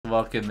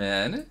welcome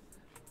in.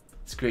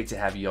 It's great to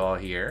have you all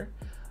here.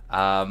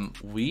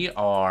 We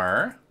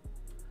are...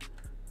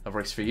 That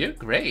works for you?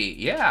 Great,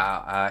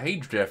 yeah. Hey,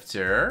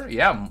 Drifter.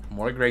 Yeah,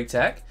 more Greg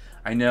Tech.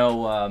 I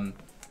know I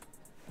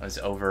was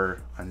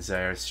over on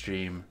Zaira's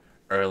stream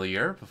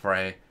earlier before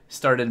I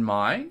started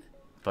mine.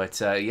 But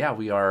yeah,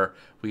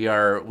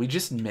 we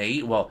just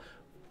made, well,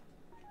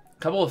 a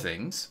couple of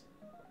things.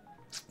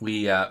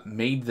 We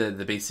made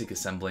the basic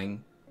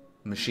assembling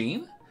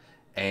machine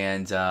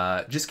and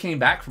just came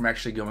back from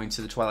actually going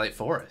to the Twilight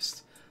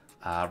Forest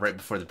right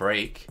before the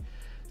break.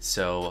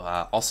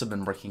 So also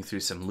been working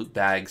through some loot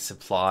bag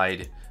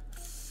supplied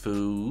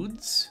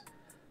foods.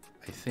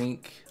 I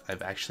think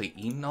I've actually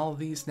eaten all of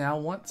these now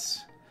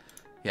once.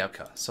 Yeah,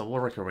 okay. So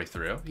we'll work our way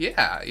through.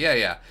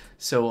 Yeah.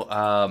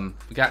 So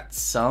we got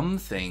some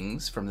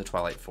things from the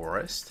Twilight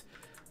Forest,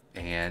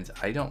 and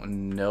I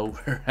don't know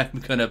where I'm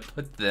gonna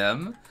put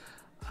them.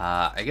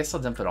 I guess I'll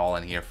dump it all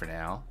in here for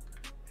now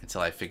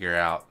until I figure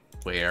out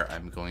where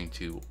I'm going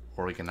to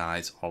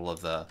organize all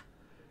of the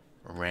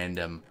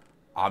random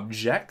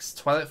objects.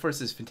 Twilight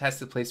Forest is a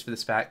fantastic place for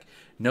this pack.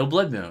 No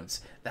blood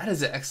moons. That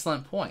is an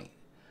excellent point.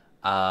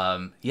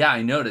 Yeah,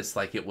 I noticed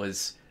like it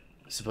was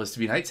supposed to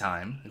be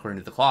nighttime according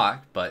to the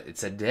clock, but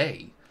it's a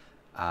day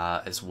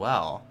as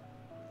well.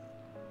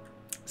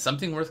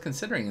 Something worth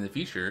considering in the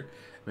future.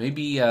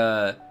 Maybe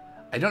I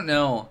don't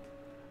know.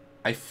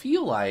 I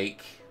feel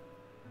like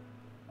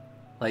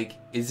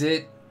is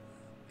it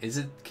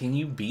can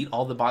you beat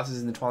all the bosses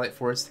in the Twilight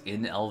Forest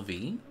in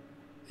LV?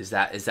 Is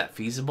that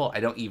feasible? I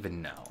don't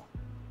even know.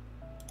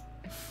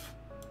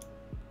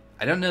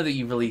 I don't know that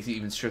you really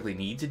even strictly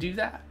need to do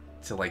that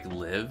to like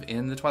live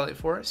in the Twilight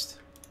Forest.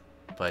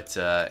 But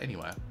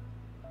anyway.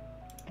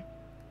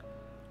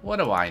 What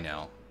do I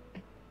know?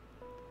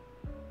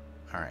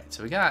 Alright,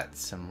 so we got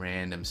some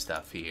random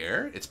stuff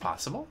here. It's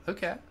possible.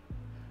 Okay.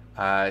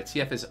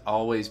 TF is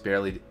always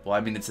barely... Well,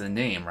 I mean, it's in the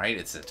name, right?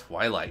 It's a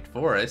Twilight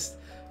Forest.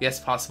 Yes,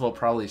 possible,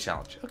 probably a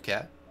challenge.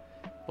 Okay.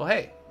 Well,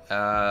 hey.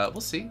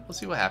 We'll see. We'll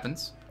see what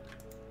happens.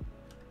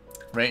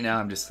 Right now,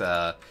 I'm just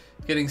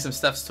getting some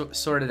stuff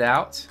sorted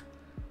out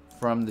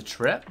from the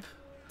trip.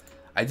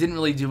 I didn't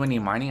really do any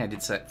mining. I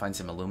did find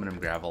some aluminum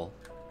gravel,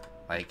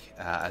 like,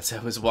 as I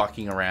was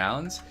walking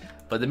around.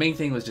 But the main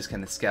thing was just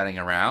kind of scouting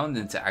around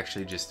and to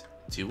actually just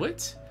do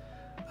it.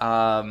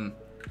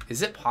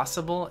 Is it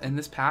possible in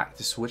this pack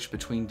to switch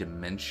between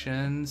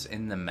dimensions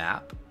in the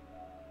map?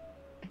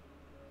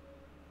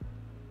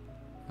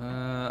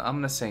 I'm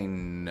gonna say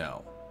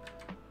no.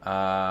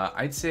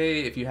 I'd say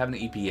if you have an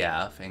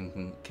EPF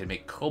and can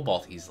make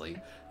cobalt easily,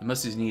 the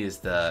most you need is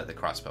the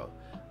crossbow.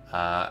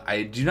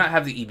 I do not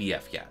have the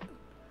EBF yet.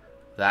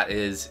 That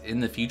is in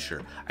the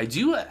future. I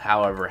do,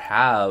 however,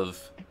 have,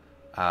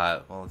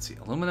 well, let's see,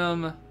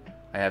 aluminum.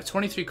 I have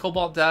 23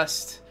 cobalt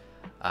dust.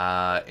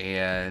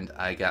 And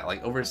I got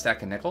like over a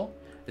stack of nickel.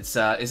 Is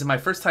it my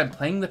first time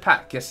playing the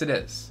pack? Yes, it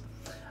is.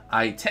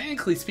 I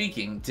technically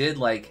speaking did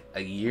like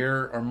a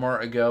year or more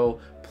ago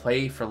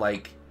play for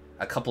like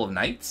a couple of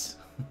nights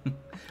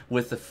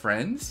with the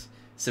friends.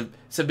 So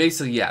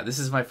basically, yeah, this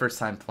is my first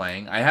time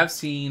playing. I have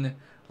seen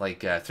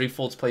like Three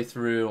Folds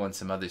playthrough on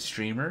some other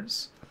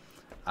streamers,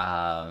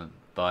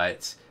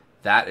 but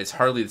that is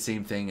hardly the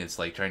same thing as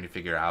like trying to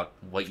figure out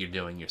what you're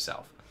doing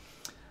yourself.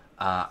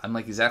 I'm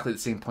like exactly the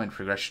same point of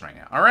progression right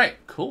now. All right,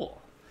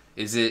 cool.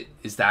 Is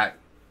that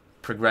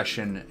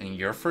progression in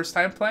your first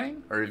time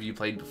playing, or have you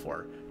played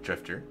before,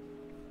 Drifter?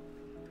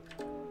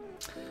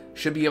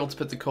 Should be able to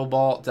put the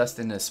cobalt dust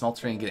into a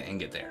smelter and get an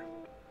ingot there.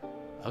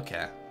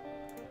 Okay.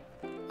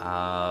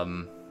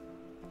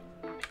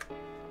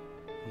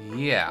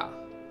 Yeah,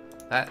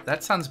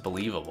 that sounds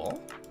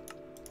believable.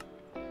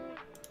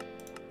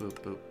 Boop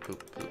boop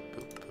boop boop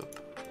boop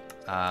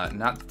boop.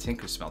 Not the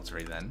Tinker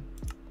Smeltery then.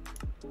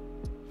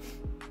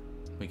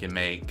 We can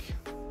make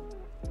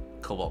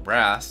cobalt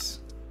brass,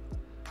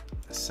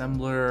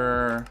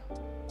 assembler.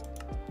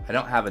 I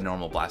don't have a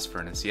normal blast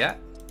furnace yet.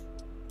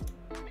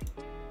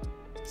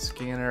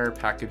 Scanner,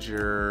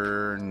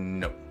 packager,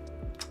 nope.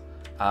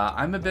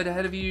 I'm a bit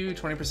ahead of you,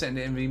 20%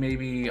 into MV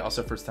maybe,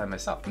 also first time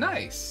myself.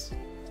 Nice.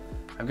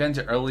 I've gotten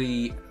to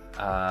early,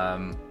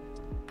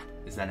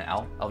 is that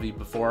an LV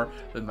before?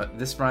 But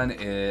this run,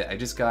 I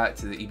just got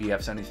to the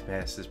EBF 70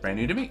 pass, is brand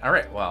new to me. All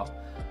right, well,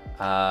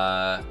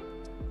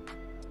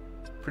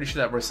 pretty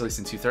sure that works at least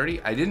in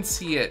 230. I didn't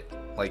see it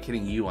like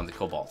hitting you on the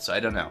cobalt, so I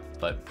don't know,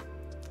 but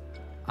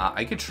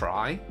I could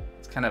try.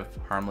 It's kind of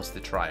harmless to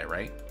try,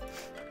 right?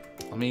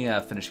 Let me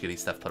finish getting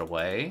stuff put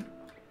away.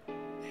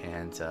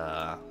 And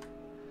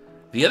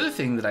the other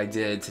thing that I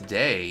did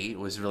today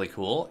was really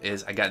cool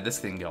is I got this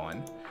thing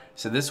going.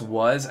 So this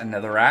was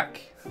another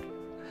rack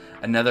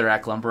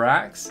lumber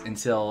axe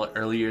until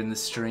earlier in the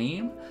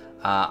stream.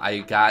 I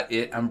got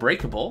it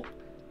unbreakable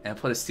and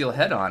put a steel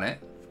head on it.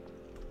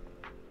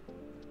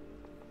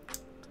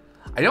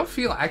 I don't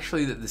feel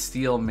actually that the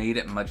steel made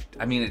it much.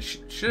 I mean, it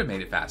should have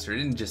made it faster.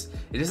 It just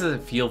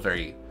doesn't feel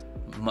very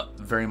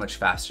much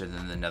faster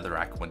than the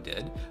netherrack one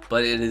did,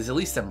 but it is at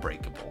least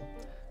unbreakable.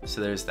 So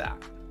there's that.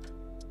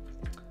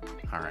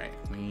 All right,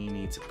 we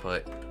need to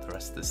put the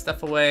rest of this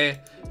stuff away.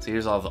 So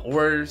here's all the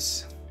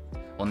ores.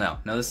 Well, no,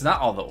 this is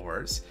not all the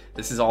ores.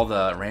 This is all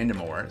the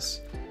random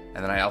ores.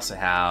 And then I also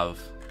have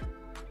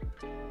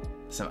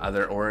some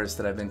other ores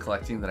that I've been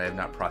collecting that I have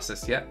not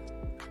processed yet.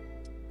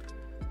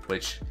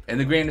 Which, in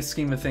the grand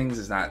scheme of things,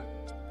 is not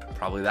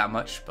probably that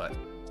much, but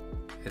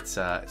it's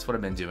what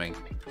I've been doing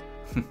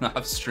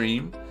off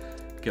stream,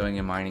 going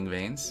in mining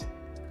veins.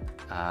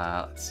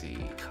 Let's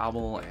see,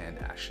 cobble and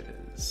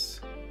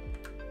ashes.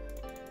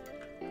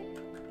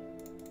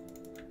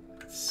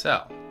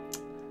 So,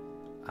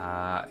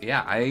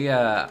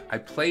 yeah, I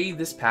play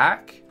this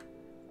pack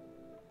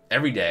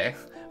every day,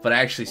 but I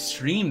actually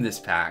stream this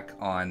pack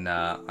on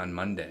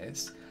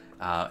Mondays,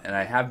 and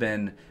I have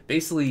been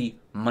basically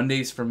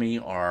Mondays for me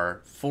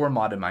are for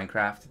modded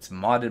Minecraft. It's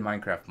modded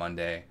Minecraft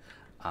Monday,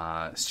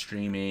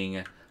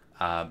 streaming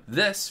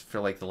this for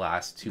like the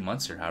last 2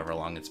 months or however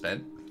long it's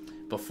been.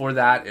 Before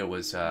that, it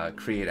was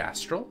Create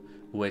Astral,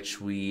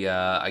 which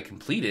I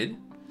completed.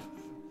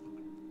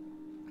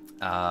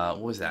 What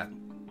was that?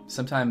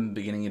 Sometime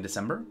beginning of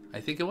December,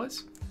 I think it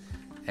was.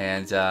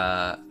 And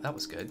that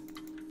was good.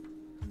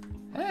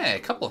 Hey, a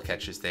couple of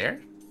catches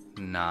there.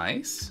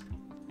 Nice.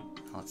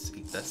 Let's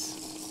eat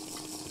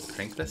this.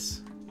 Drink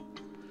this.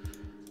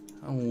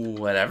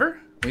 Whatever.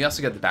 We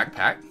also got the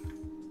backpack.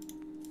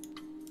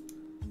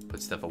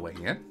 Put stuff away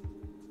in.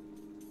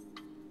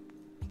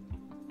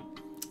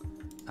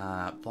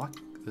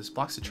 Those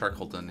blocks of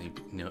charcoal don't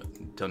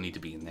need to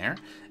be in there.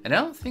 And I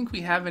don't think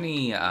we have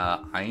any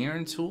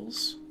iron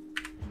tools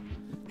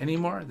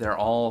anymore. They're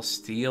all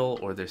steel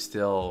or they're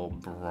still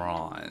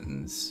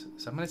bronze.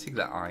 So I'm gonna take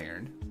the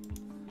iron.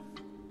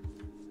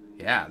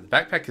 Yeah, the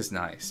backpack is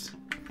nice.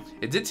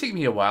 It did take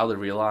me a while to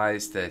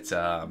realize that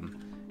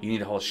you need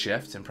to hold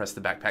shift and press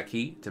the backpack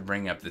key to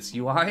bring up this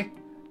UI.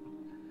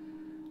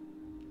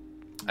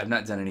 I've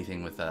not done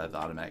anything with the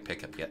automatic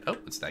pickup yet. Oh,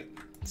 it's night.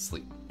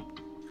 Sleep.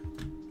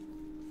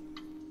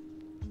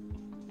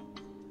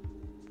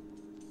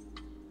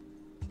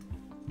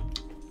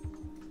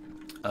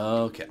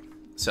 Okay,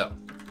 so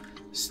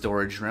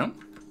storage room,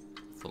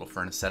 little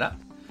furnace setup.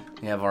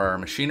 We have our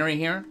machinery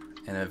here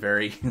in a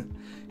very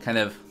kind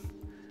of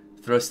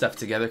throw stuff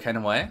together kind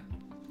of way.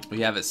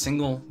 We have a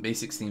single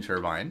basic steam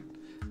turbine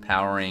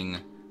powering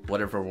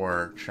whatever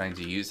we're trying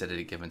to use at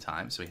a given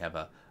time. So we have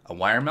a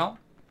wire mill,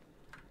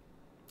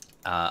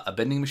 a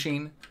bending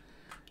machine,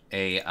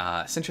 a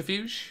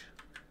centrifuge,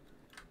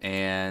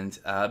 and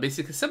a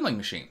basic assembling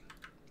machine.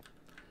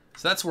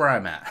 So that's where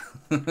I'm at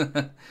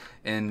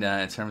in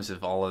terms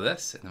of all of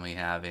this. And then we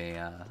have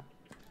a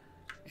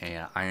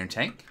iron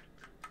tank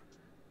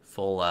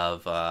full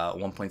of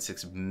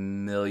 1.6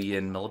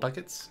 million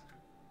millibuckets,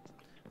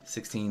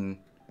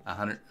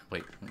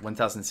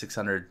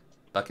 1,600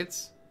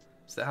 buckets.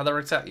 Is that how that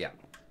works out? Yeah.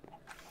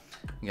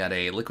 We got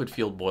a liquid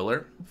fueled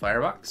boiler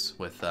firebox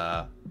with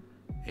a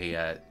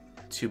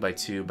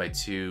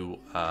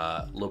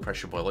 2x2x2 low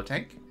pressure boiler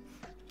tank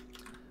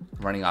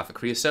running off a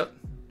creosote.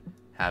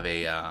 Have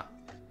a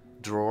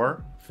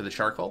drawer for the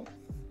charcoal,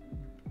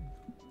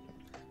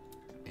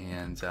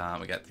 and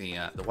we got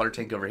the water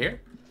tank over here.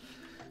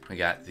 We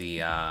got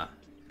the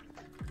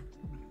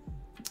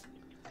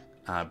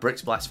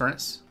bricks blast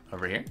furnace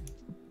over here.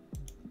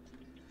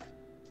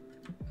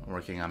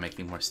 Working on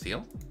making more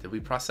steel. Did we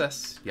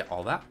process? Yeah,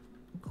 all that.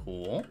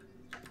 Cool.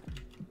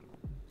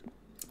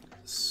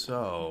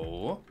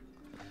 So,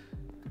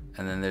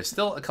 and then there's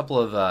still a couple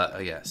of oh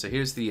yeah. So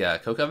here's the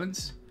coke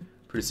ovens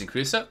producing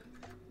creosote.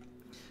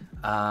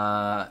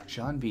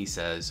 John B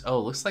says, oh,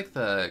 looks like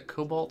the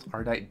cobalt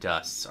ardite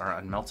dusts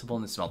are unmeltable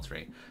in the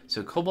smeltery.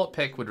 So cobalt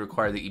pick would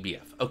require the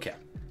EBF. Okay.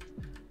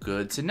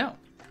 Good to know.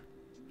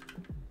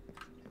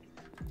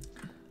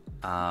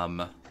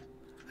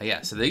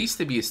 Yeah, so there used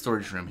to be a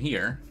storage room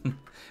here.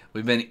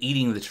 We've been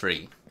eating the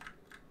tree.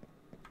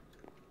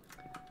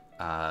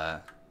 Yeah,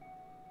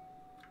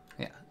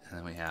 and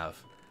then we have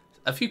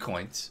a few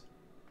coins.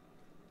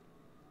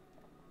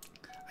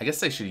 I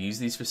guess I should use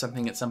these for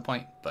something at some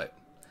point, but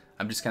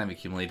I'm just kind of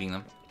accumulating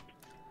them.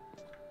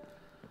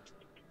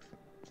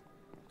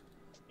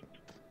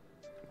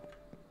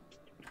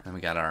 And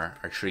we got our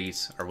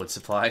trees, our wood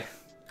supply.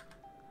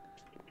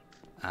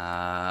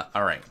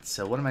 Alright,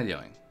 so what am I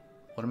doing?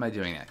 What am I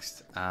doing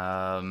next?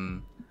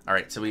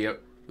 Alright, so we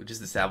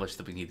just established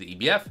that we need the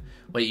EBF.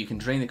 Wait, you can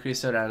drain the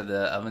creosote out of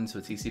the ovens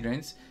with TC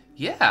drains?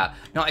 Yeah.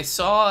 No, I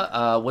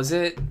saw, was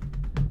it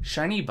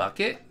Shiny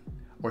Bucket?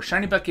 Or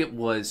Shiny Bucket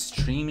was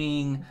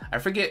streaming, I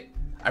forget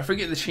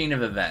the chain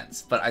of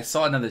events, but I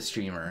saw another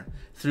streamer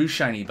through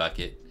Shiny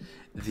Bucket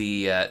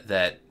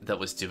that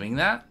was doing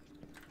that.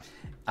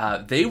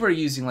 They were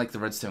using like the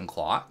redstone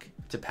clock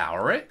to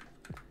power it.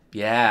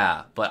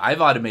 Yeah, but I've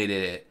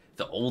automated it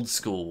the old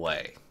school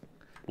way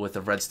with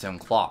the redstone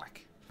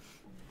clock.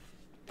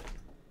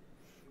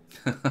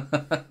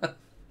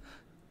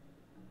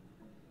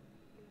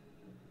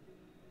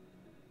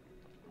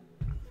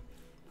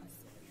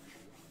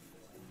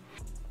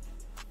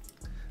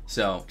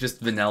 So, just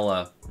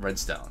vanilla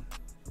redstone.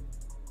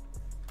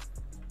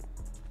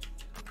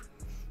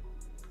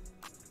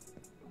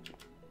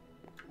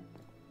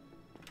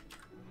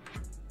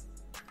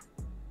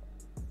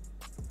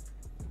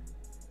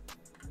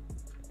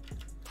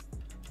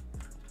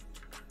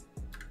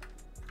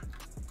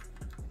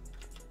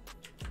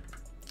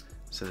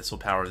 So this will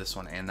power this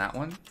one and that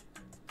one.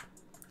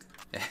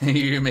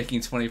 You're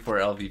making 24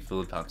 LV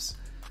fluid pumps.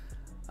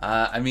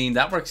 I mean,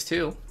 that works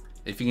too,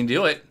 if you can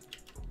do it.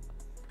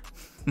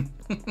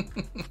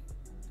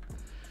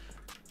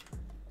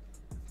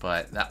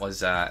 But that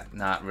was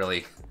not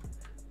really...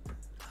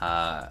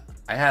 I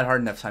had a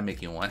hard enough time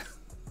making one.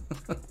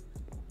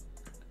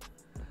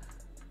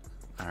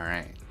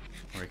 Alright,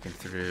 working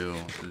through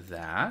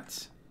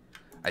that.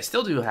 I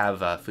still do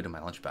have food in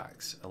my lunch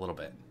bags, a little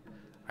bit.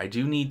 I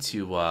do need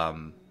to...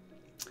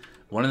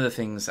 one of the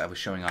things I was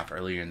showing off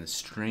earlier in the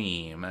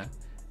stream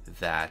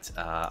that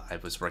I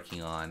was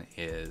working on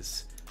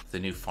is the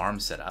new farm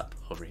setup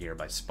over here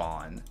by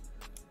Spawn.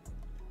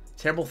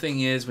 Terrible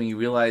thing is when you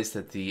realize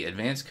that the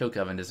advanced coke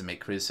oven doesn't make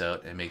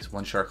creosote, it makes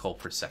 1 charcoal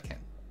per second.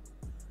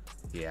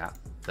 Yeah,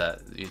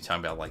 you're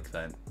talking about like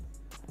the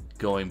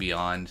going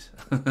beyond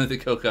the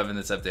coke oven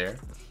that's up there.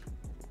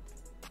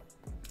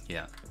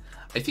 Yeah,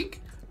 I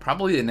think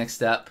probably the next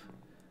step,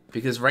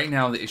 because right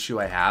now the issue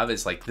I have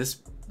is like this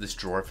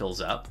drawer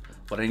fills up.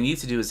 What I need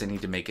to do is I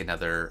need to make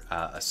another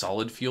a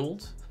solid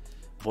fueled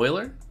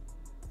boiler,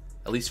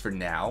 at least for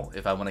now,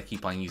 if I want to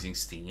keep on using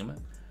steam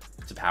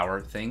to power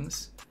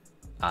things,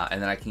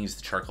 and then I can use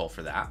the charcoal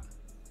for that,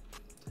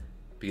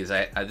 because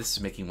this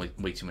is making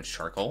way too much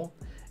charcoal.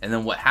 And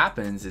then what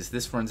happens is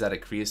this runs out of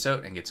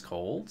creosote and gets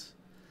cold.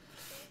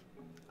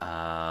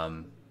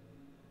 Sometimes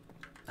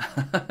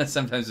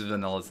with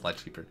vanilla it's a lot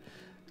cheaper.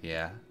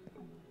 Yeah.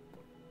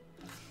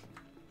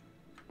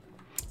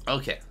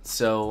 Okay,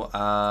 so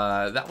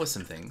that was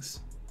some things.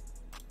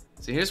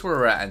 So here's where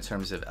we're at in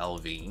terms of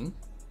LV.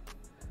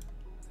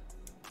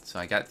 So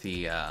I got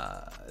the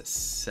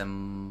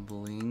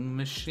assembling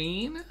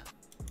machine.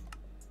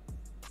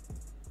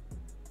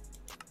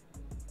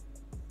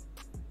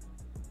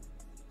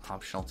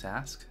 Optional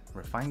task,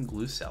 refined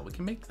glue cell. We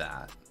can make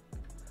that.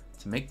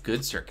 To make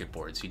good circuit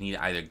boards, you need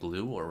either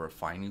glue or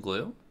refined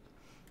glue.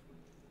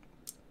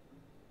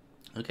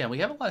 Okay, we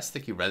have a lot of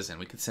sticky resin.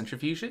 We could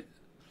centrifuge it.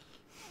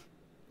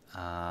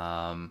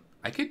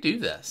 I could do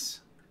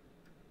this.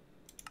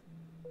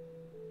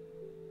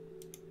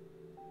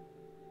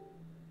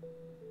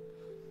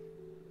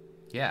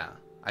 Yeah,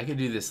 I could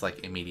do this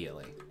like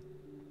immediately.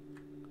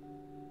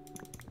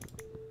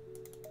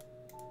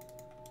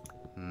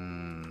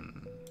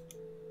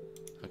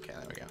 Okay,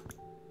 there we go.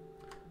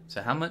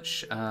 So how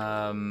much,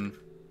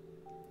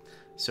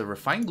 so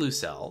refined glue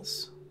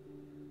cells,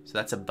 so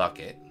that's a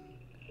bucket.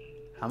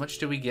 How much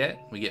do we get?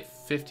 We get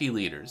 50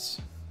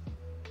 liters.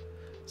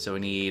 So we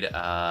need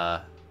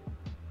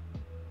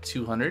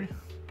 200.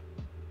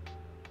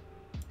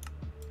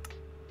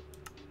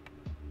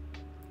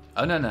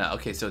 Oh, no.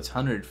 Okay, so it's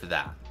 100 for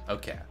that.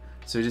 Okay.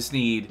 So we just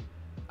need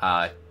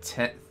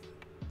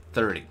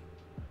 30.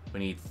 We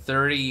need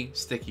 30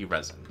 sticky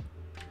resin,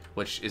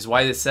 which is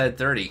why this said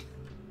 30.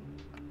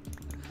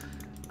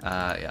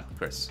 Yeah, of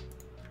course.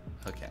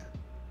 Okay.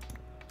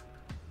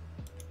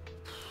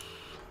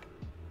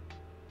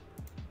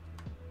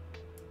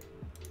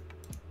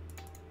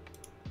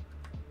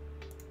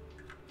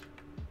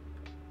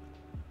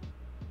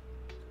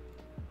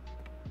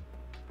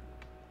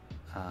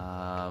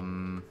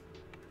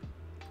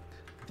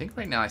 I think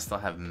right now I still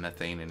have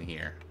methane in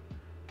here.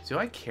 Do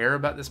I care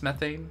about this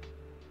methane?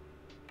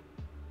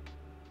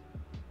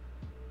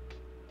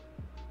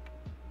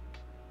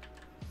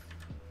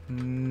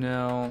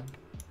 No.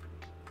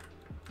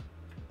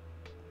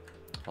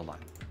 Hold on.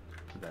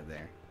 Put that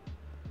there.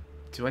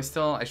 Do I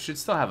still... I should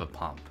still have a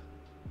pump.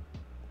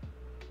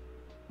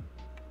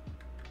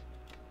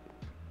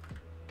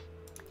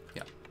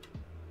 Yeah.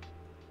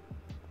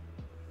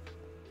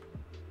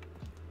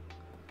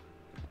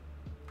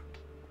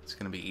 It's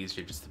going to be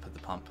easier just to put the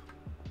pump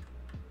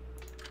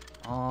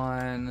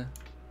on.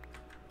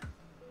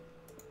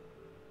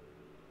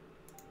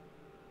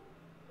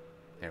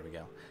 There we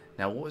go.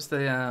 Now, what was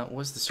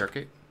the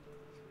circuit?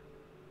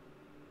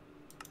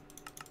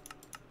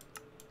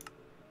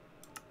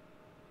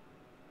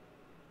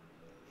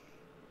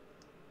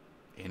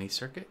 Any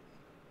circuit?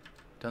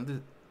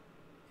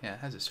 Yeah, it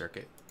has a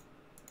circuit.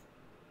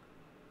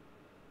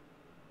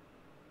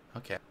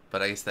 Okay,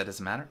 but I guess that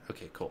doesn't matter.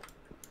 Okay, cool.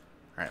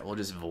 All right, we'll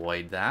just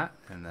void that,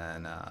 and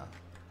then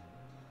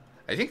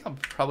I think I'll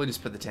probably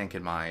just put the tank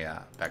in my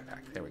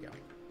backpack. There we go.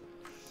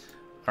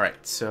 All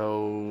right,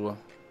 so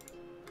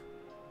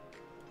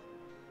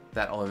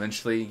that'll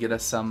eventually get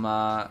us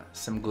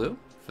some glue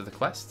for the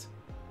quest.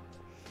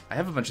 I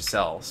have a bunch of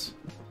cells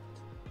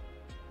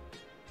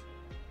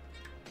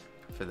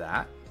for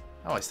that.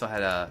 Oh, I still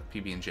had a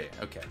PB&J.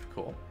 Okay,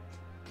 cool.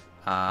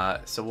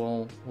 So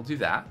we'll do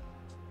that.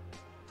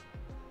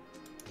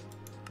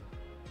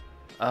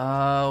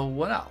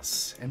 What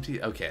else?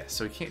 Empty. Okay,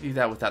 so we can't do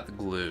that without the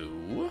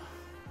glue.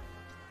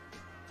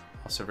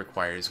 Also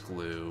requires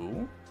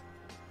glue.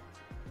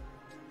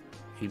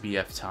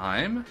 EBF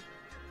time.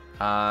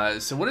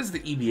 So what does the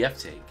EBF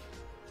take?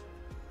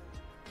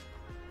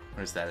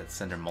 Or is that?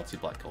 It's under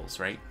multi-block goals,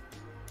 right?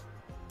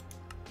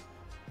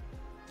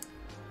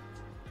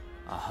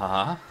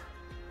 Uh-huh.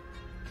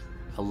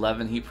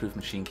 11 heat-proof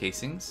machine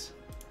casings.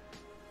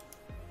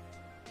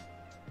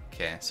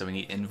 Okay, so we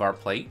need Invar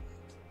plate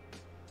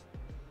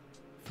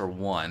for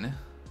 1.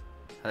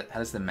 How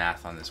does the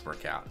math on this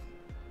work out?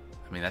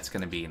 I mean, that's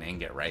going to be an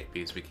ingot, right?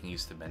 Because we can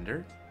use the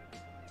bender.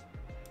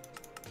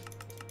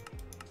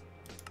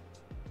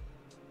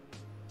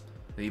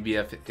 The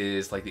EBF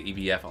is like the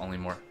EBF, only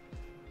more.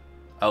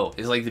 Oh,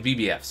 it's like the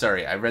BBF.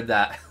 Sorry, I read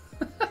that.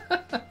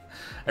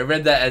 I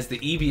read that as the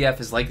EBF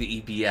is like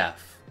the EBF.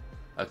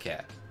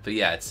 Okay, but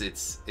yeah,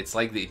 it's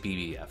like the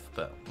BBF,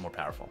 but more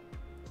powerful.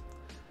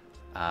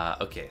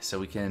 Okay, so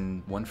we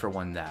can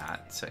 1-for-1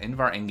 that. So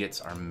Invar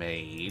ingots are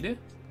made.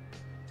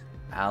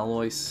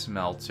 Alloy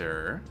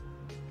smelter.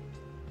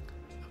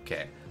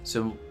 Okay,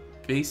 so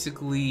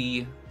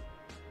basically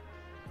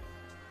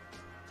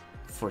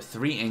for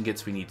 3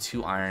 ingots we need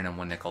 2 iron and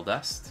 1 nickel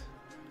dust.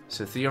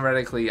 So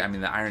theoretically, I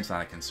mean, the iron's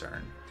not a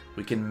concern.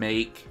 We can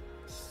make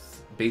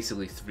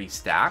basically 3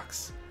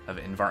 stacks of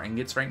Invar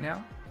ingots right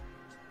now.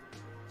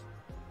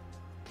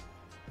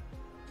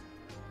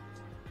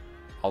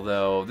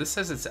 Although this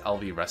says it's an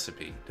LV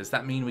recipe. Does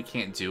that mean we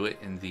can't do it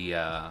in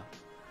the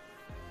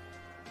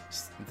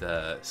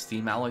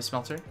steam alloy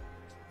smelter?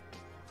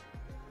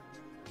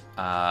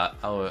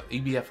 Oh,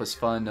 EBF was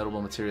fun.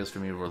 Notable materials for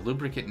me were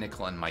lubricant,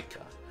 nickel, and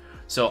mica.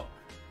 So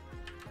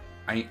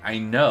I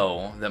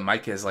know that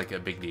mica is like a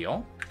big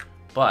deal,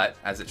 but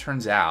as it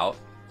turns out,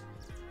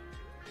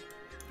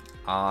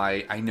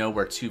 I know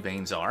where 2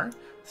 veins are.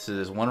 So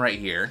there's one right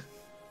here.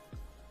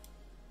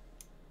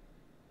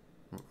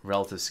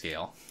 Relative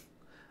scale.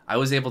 I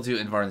was able to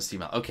Invar and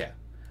steam out. Okay.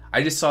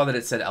 I just saw that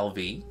it said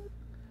LV.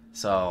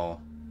 So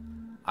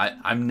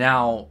I'm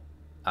now,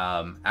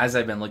 as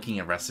I've been looking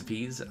at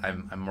recipes,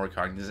 I'm more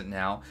cognizant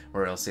now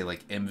where it'll say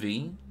like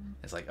MV.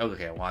 It's like,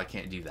 okay, well, I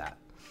can't do that.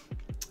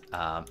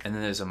 And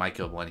then there's a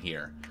mica one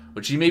here,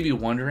 which you may be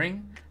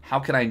wondering, how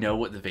can I know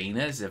what the vein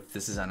is if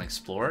this is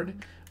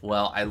unexplored?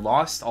 Well, I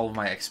lost all of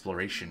my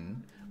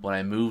exploration when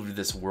I moved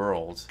this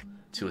world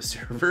to a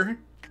server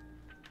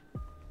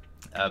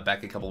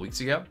back a couple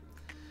weeks ago.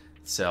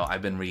 So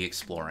I've been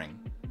re-exploring.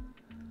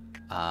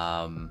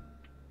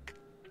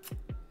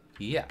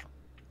 Yeah.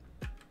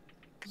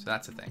 So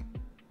that's a thing.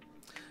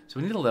 So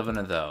we need 11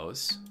 of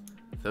those.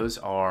 Those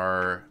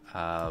are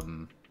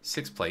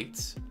 6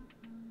 plates.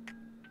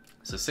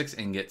 So 6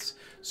 ingots.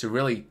 So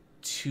really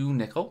 2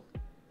 nickel.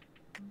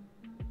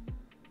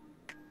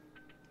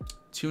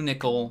 2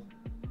 nickel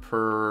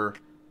per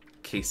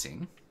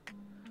casing.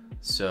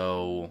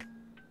 So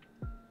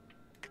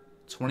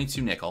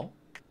 22 nickel.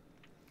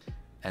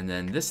 And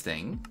then this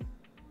thing,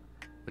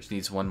 which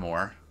needs 1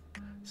 more.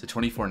 So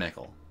 24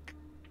 nickel.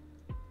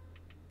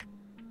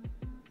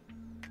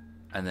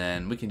 And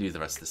then we can do the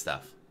rest of the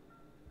stuff.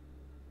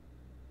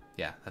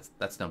 Yeah,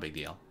 that's no big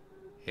deal.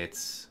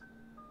 Is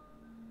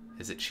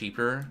it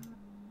cheaper?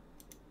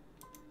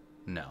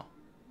 No.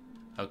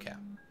 Okay.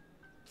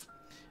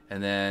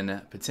 And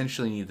then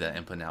potentially need the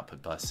input and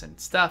output bus and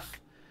stuff.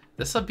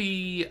 This will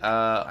be,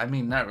 I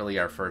mean, not really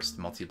our first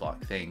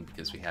multi-block thing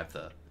because we have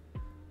the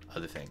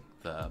other thing,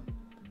 the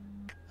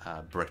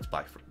bricked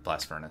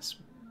blast furnace,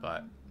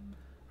 but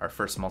our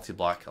first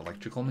multi-block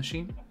electrical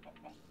machine.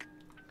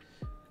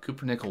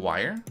 Copper nickel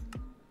wire.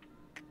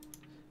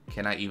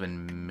 Can I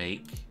even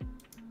make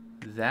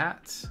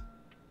that?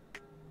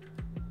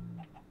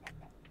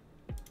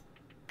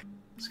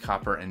 It's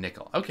copper and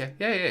nickel. Okay,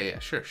 yeah,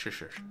 sure.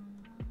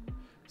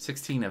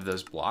 16 of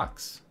those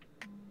blocks.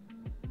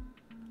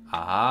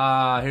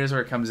 Ah, here's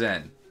where it comes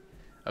in.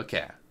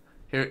 Okay,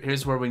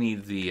 here's where we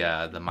need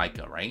the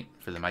mica, right?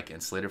 For the mica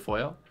insulator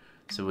foil.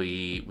 So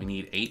we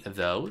need 8 of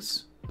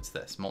those. What's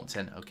this?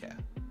 Molten tin. Okay.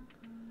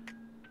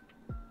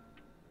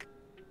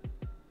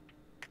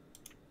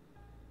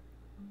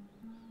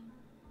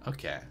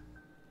 Okay.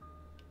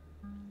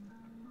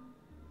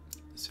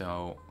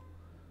 So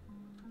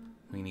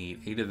we need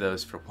 8 of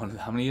those for one of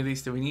the, how many of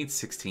these do we need?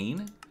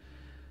 16?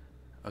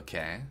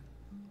 Okay.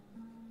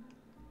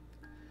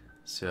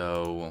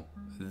 So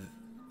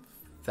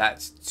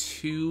that's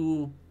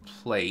 2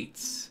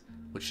 plates,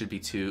 which should be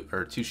 2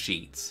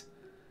 sheets.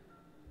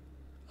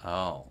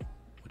 Oh,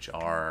 which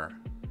are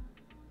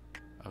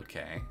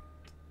okay.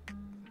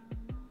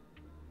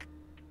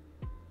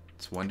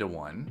 It's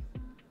 1-to-1.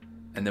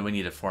 And then we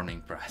need a forming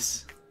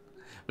press.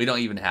 We don't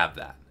even have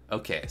that.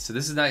 Okay, so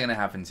this is not gonna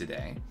happen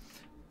today,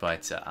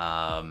 but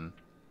I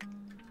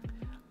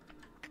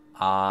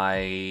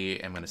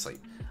am gonna sleep.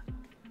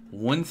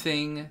 One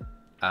thing,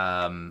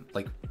 one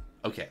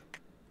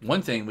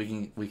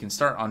thing we can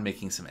start on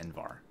making some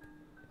Invar.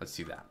 Let's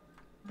do that.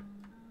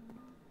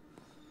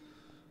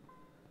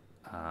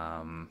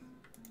 How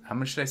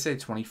much did I say?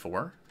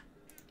 24.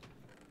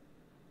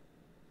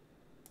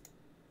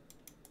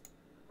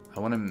 I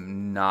want to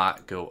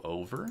not go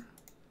over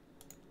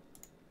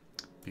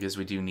because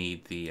we do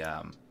need the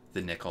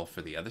nickel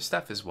for the other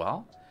stuff as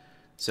well.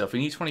 So if we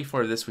need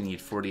 24 of this, we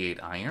need 48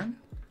 iron.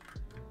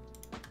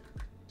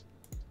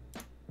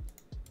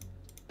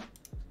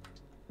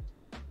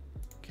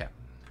 Okay.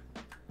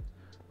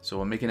 So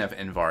we'll make enough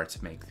Invar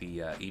to make the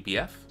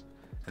EBF,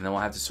 and then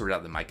we'll have to sort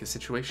out the mica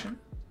situation.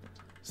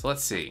 So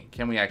let's see.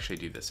 Can we actually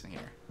do this in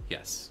here?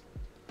 Yes.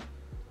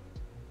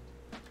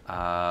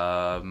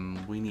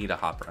 We need a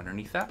hopper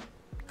underneath that.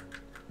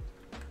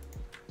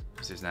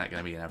 Because there's not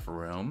going to be enough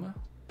room.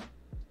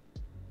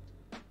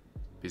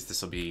 Because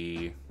this will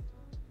be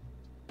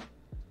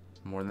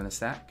more than a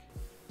stack.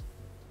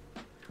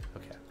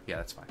 Okay, yeah,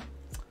 that's fine.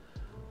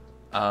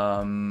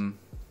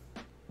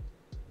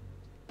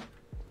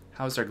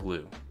 How's our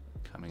glue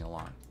coming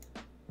along?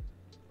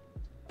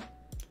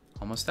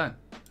 Almost done.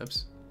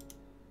 Oops.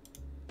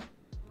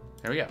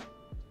 There we go.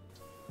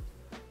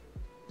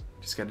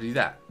 Just got to do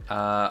that.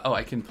 Oh,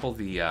 I can pull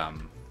the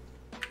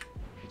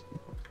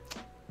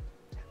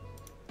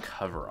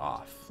cover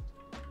off.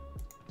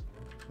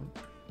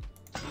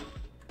 Here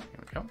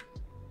we go.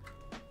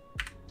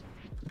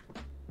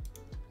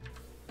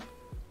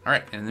 All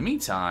right, in the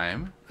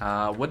meantime,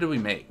 what did we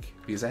make?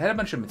 Because I had a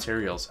bunch of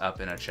materials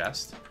up in a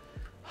chest,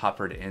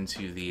 hoppered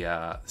into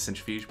the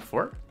centrifuge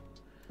before.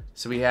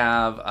 So we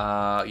have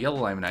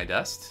yellow limonite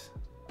dust,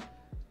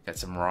 got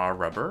some raw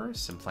rubber,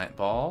 some plant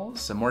balls,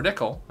 some more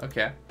nickel.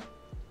 Okay.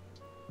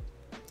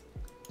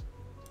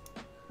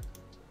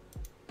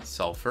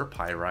 Sulfur,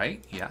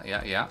 pyrite.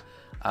 Yeah.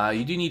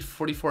 You do need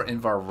 44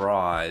 Invar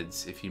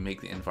rods if you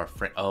make the Invar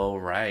frame. Oh,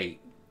 right.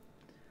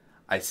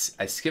 I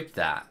skipped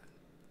that.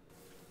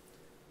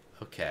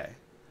 Okay.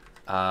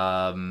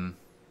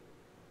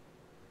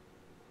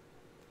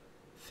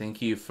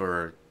 Thank you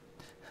for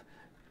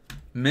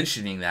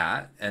mentioning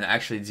that and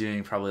actually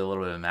doing probably a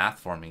little bit of math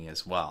for me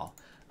as well.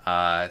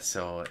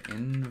 So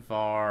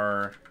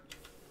Invar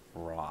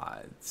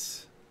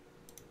rods.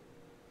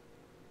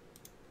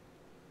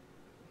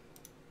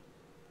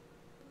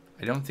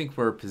 I don't think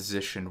we're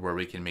positioned where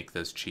we can make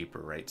those cheaper,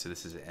 right? So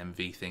this is an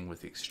MV thing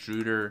with the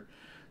extruder.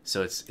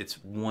 So it's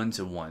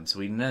 1-to-1. So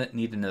we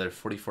need another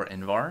 44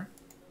 Invar.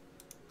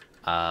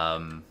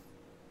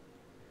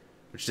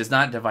 Which does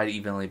not divide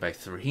evenly by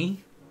 3.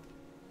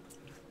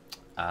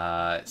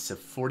 So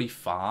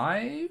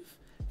 45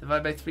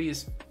 divided by 3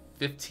 is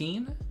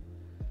 15.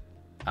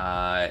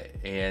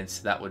 And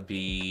so that would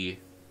be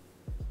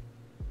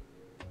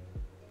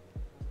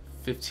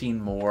 15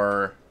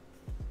 more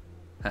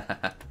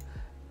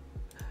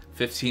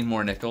 15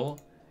 more nickel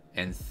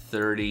and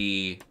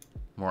 30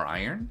 more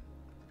iron.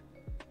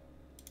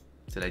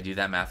 Did I do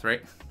that math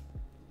right?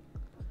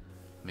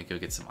 Let me go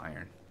get some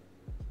iron.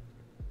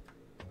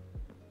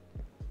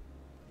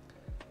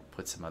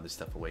 Put some other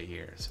stuff away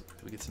here. So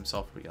we get some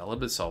sulfur. We got a little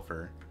bit of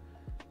sulfur.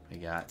 We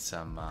got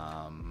some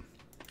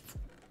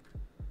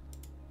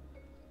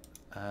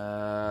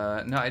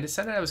no, I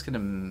decided I was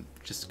gonna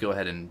just go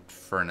ahead and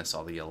furnace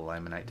all the yellow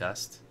limonite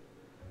dust.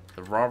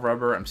 The raw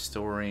rubber I'm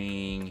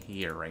storing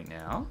here right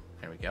now.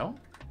 There we go.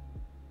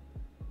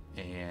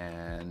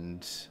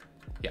 And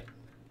yeah,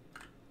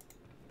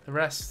 the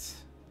rest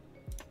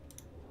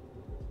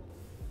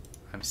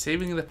I'm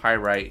saving the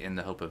pyrite in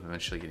the hope of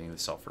eventually getting the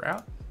sulfur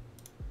out.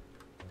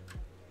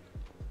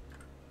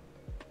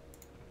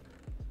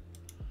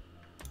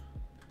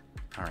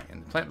 All right,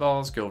 and the plant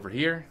balls go over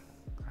here.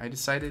 I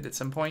decided at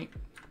some point.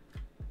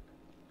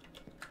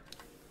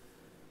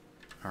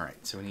 All right,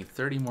 so we need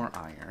 30 more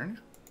iron.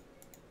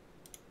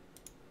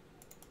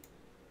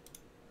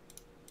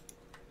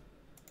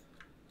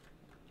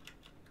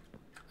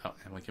 Oh,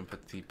 and we can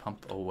put the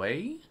pump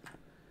away.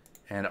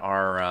 And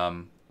our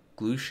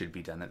glue should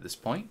be done at this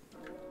point.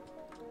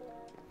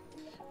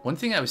 One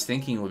thing I was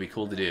thinking would be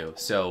cool to do.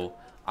 So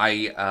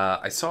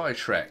I saw a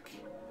trick.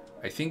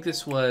 I think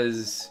this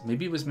was,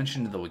 maybe it was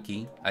mentioned in the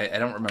wiki. I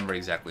don't remember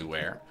exactly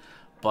where.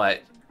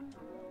 But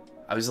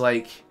I was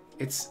like,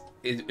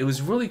 it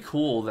was really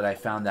cool that I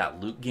found that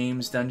Loot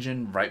Games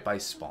dungeon right by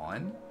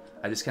spawn.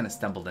 I just kind of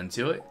stumbled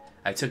into it.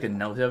 I took a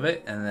note of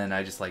it, and then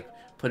I just like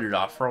put it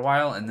off for a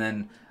while. And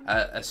then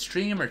a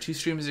stream or 2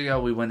 streams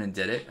ago, we went and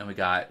did it, and we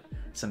got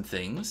some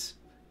things.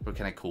 They were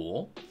kind of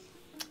cool.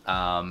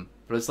 But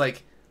it was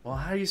like, well,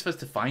 how are you supposed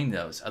to find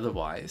those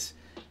otherwise?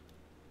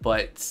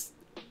 But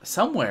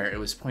somewhere it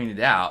was pointed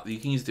out that you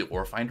can use the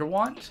ore finder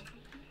wand.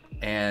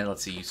 And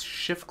let's see, use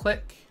shift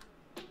click.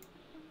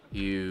 How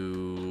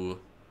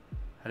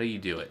do you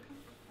do it?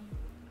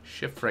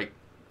 Shift right,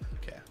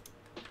 okay.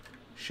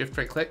 Shift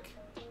right click.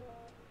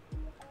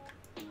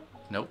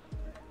 Nope.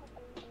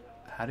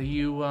 How do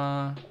you,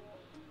 oh,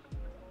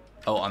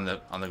 on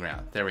the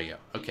ground. There we go.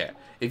 Okay.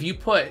 If you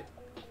put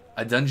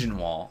a dungeon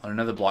wall on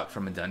another block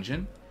from a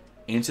dungeon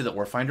into the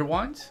ore finder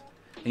wand,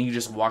 and you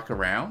just walk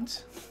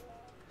around,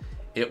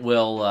 it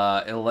will,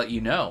 it'll let you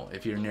know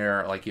if you're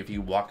near, like if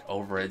you walk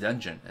over a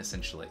dungeon,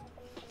 essentially.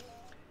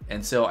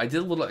 And so I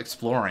did a little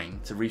exploring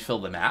to refill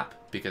the map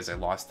because I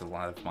lost a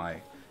lot of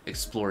my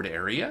explored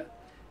area.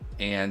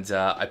 And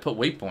I put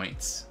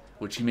waypoints,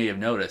 which you may have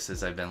noticed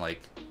as I've been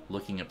like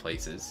looking at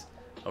places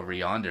over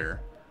yonder.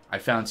 I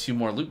found 2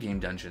 more loot game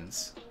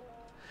dungeons.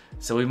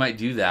 So we might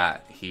do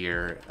that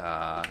here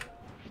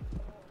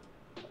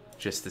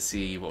just to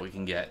see what we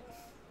can get.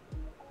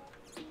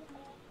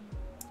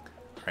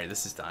 All right,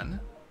 this is done.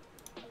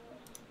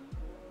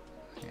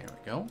 There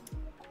we go.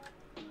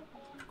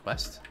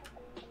 Quest.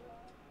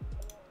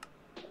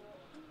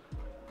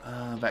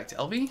 Back to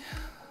LV.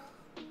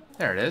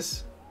 There it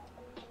is.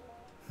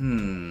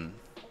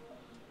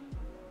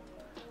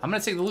 I'm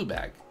gonna take the loot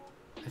bag.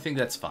 I think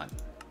that's fun.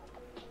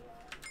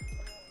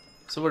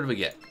 So what did we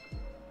get?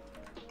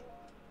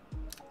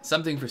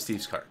 Something for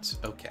Steve's cards.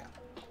 Okay.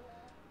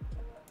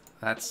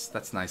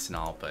 That's nice and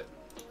all, but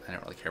I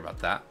don't really care about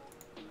that.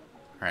 All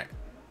right.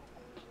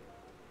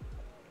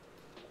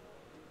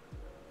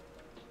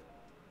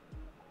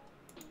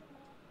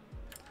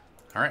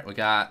 All right, we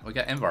got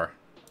Invar.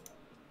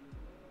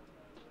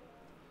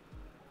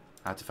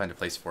 I have to find a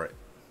place for it.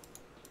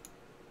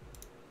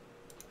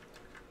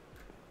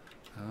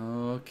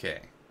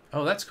 Okay.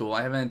 Oh, that's cool.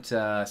 I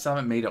still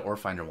haven't made an ore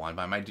finder one,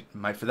 but I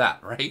might for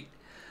that, right?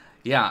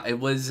 Yeah, it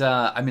was.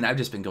 I mean, I've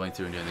just been going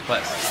through and doing the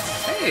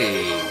quest.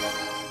 Hey.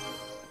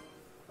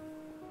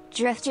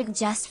 Drifter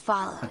just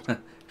followed.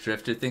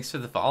 Drifter, thanks for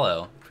the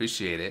follow.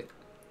 Appreciate it.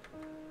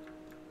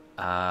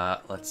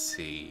 Let's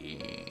see.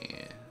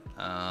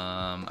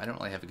 I don't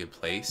really have a good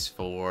place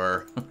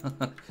for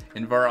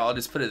Invar. I'll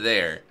just put it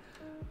there.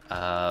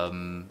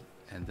 And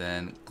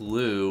then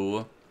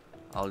glue,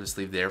 I'll just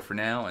leave there for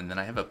now. And then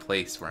I have a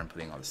place where I'm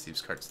putting all the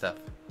Steve's card stuff.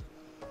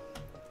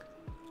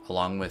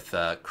 Along with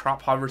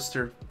crop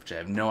harvester, which I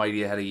have no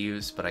idea how to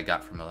use, but I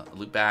got from a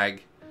loot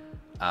bag.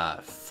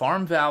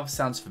 Farm valve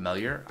sounds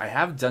familiar. I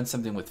have done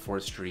something with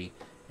forestry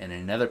in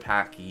another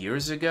pack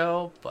years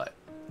ago, but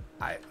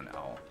I don't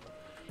know.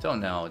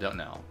 Don't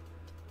know.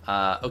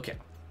 Okay,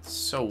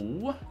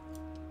 so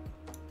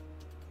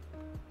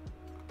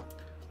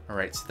all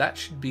right, so that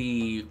should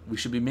be, we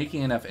should be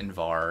making enough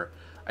Invar.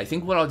 I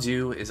think what I'll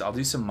do is I'll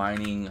do some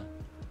mining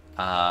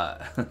while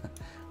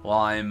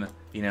I'm,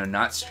 you know,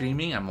 not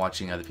streaming. I'm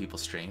watching other people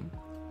stream,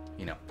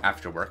 you know,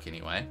 after work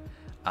anyway.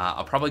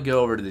 I'll probably go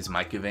over to these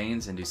mica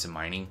veins and do some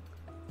mining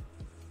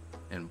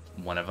in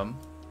one of them.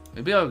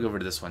 Maybe I'll go over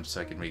to this one just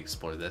so I can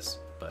re-explore this,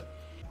 but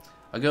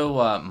I'll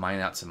go mine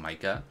out some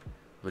mica,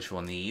 which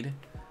we'll need.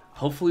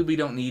 Hopefully we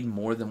don't need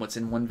more than what's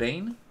in one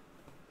vein.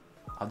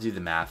 I'll do the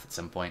math at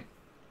some point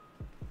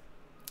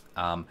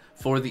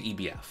for the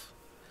EBF.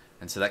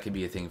 And so that could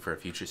be a thing for a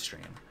future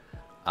stream.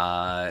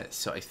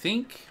 So I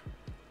think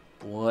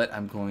what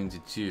I'm going to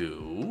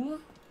do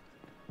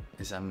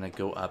is I'm going to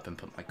go up and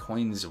put my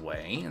coins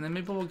away. And then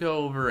maybe we'll go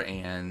over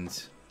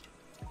and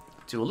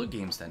do a loot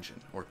game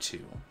extension or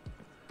two.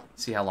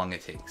 See how long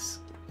it takes.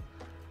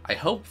 I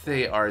hope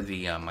they are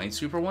the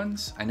Minesweeper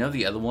ones. I know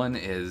the other one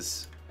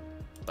is,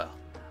 well,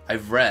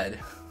 I've read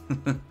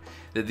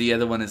that the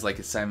other one is, like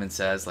as Simon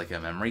says, like a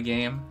memory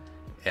game.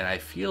 And I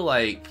feel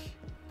like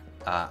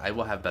I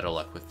will have better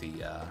luck with the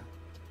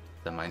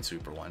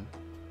Minesweeper one.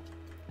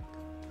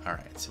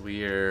 Alright, so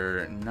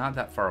we're not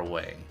that far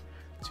away.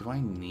 Do I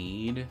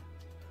need...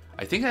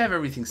 I think I have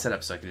everything set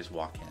up so I can just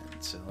walk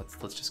in. So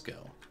let's just go.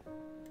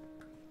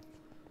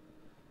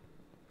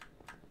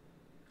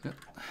 Yep.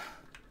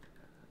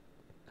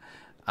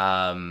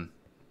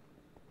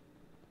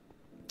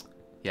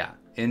 Yeah,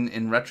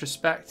 in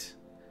retrospect,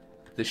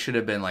 this should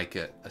have been like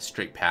a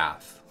straight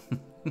path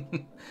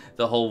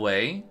the whole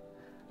way.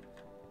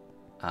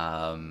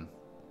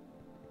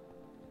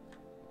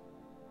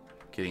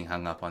 Getting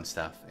hung up on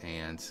stuff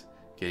and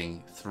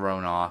getting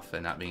thrown off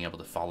and not being able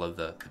to follow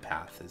the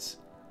path is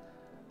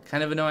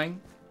kind of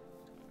annoying.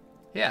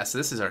 Yeah, so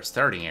this is our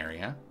starting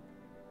area.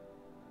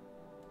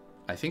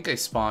 I think I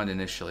spawned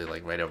initially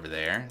like right over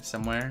there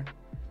somewhere,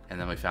 and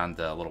then we found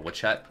the little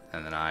witch hut,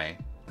 and then I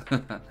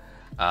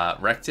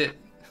wrecked it,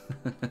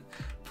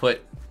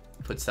 put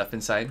stuff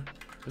inside.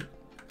 Oop.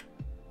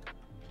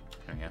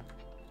 There we go.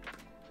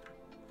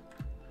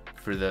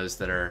 For those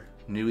that are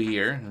new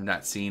here, have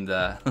not seen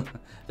the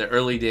the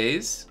early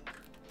days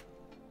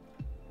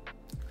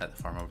at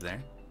the farm over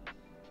there.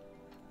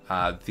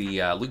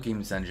 The loot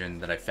games engine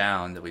that I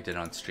found that we did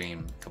on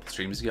stream a couple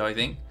streams ago, I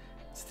think,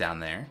 it's down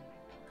there.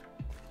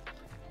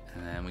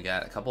 And then we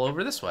got a couple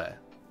over this way.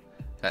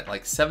 Got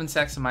like 7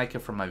 stacks of mica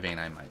from my vein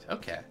I mined.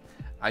 Okay,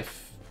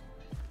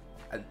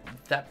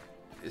 that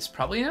is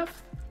probably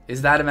enough.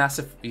 Is that a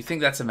massive? You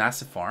think that's a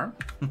massive farm?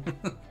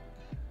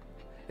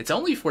 It's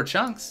only 4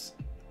 chunks.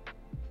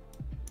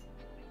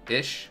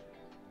 Ish.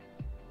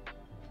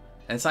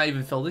 And it's not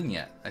even filled in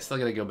yet. I still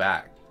gotta go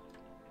back.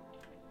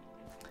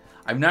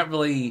 I'm not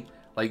really,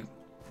 like,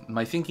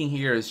 my thinking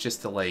here is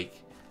just to, like,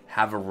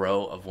 have a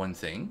row of one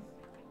thing.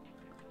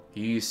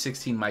 You use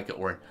 16 mica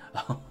ore.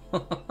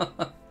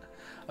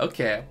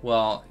 Okay,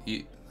 well,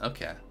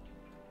 okay.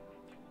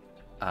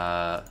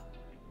 Okay,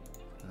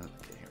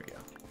 here we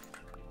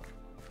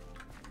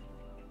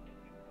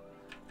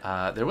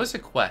go. There was a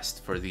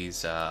quest for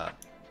these,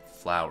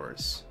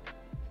 flowers.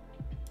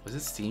 Was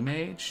it Steam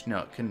Age? No,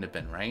 it couldn't have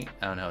been, right?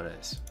 Oh, no, it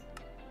is.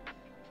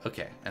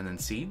 Okay, and then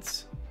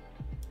seeds.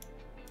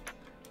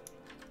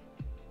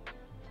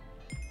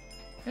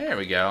 There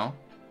we go.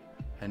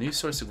 A new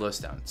source of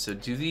glowstone. So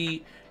do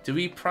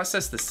we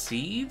process the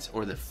seeds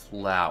or the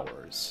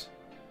flowers?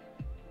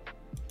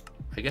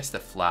 I guess the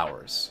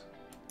flowers.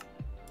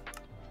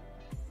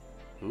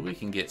 Ooh, we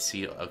can get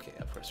seed oil. Okay,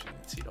 of course we can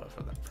get seed oil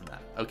from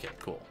that. Okay,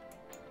 cool.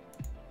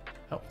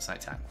 Oh, it's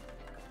nighttime.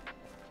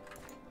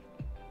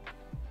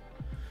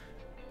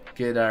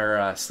 Get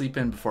our sleep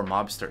in before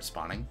mobs start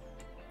spawning.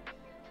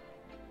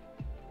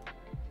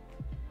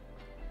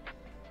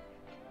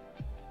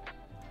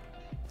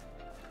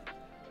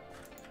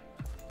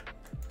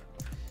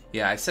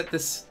 Yeah, I set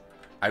this...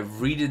 I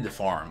redid the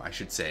farm, I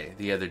should say,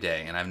 the other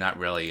day, and I've not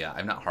really...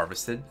 I've not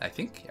harvested. I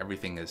think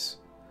everything is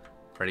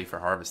ready for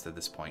harvest at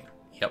this point.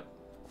 Yep.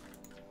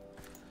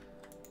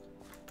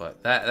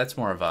 But that's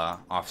more of a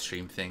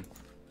off-stream thing.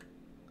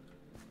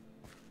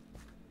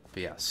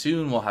 But yeah,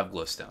 soon we'll have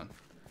glowstone.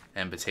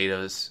 And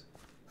potatoes.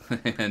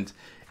 and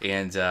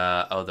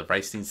oh, the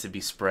rice needs to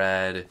be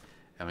spread.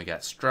 And we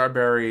got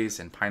strawberries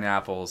and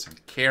pineapples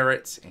and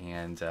carrots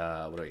and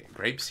what do we get?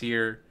 Grapes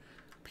here,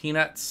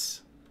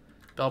 peanuts,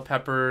 bell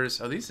peppers.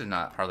 Oh, these are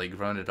not hardly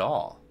grown at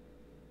all.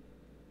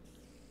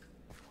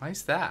 Why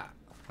is that?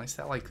 Why is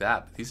that like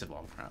that? But these have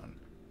all grown.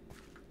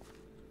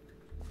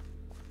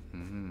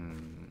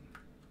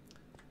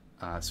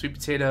 Sweet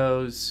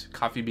potatoes,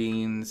 coffee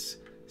beans,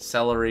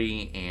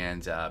 celery,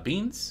 and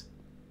beans.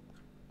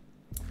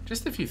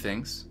 Just a few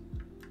things.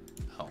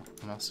 Oh,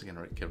 I'm also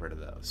gonna get rid of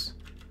those.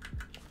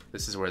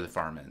 This is where the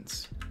farm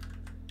ends.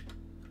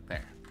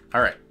 There.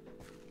 All right.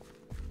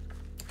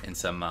 And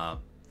some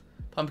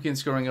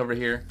pumpkins growing over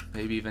here.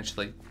 Maybe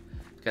eventually.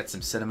 Got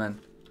some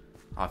cinnamon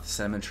off the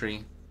cinnamon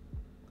tree.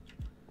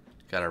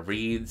 Got our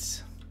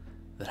reeds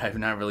that I've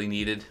not really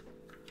needed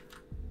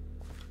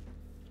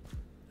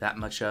that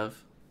much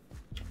of.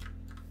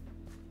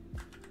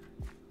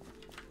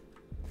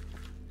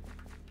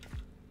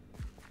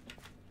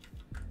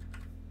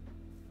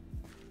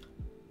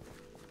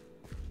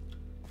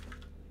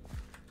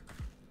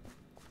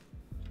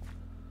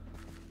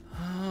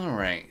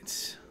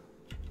 Alright.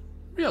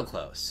 Real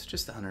close.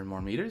 Just 100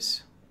 more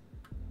meters.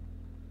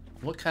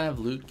 What kind of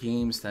loot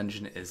games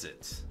dungeon is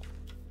it?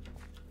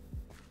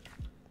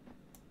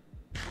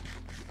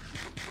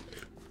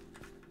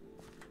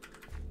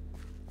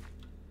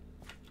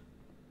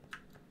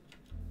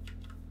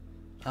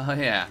 Oh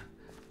yeah.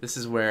 This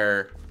is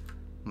where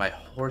my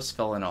horse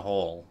fell in a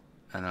hole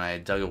and then I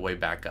dug it way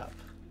back up.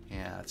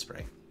 Yeah, that's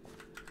right.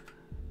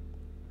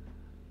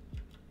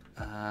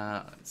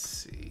 Let's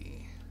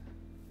see.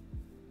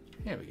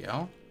 Here we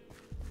go.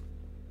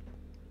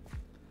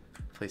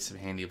 Place some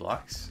handy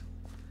blocks.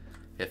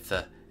 If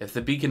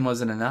the beacon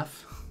wasn't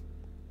enough.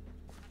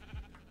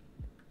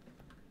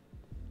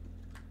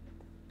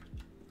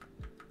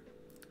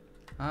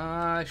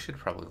 I should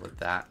probably lit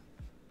that.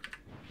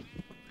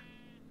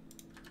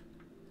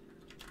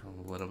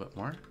 A little bit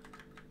more.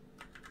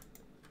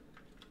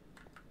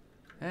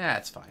 Yeah,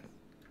 it's fine.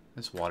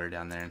 There's water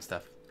down there and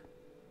stuff.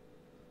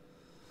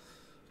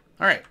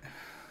 Alright.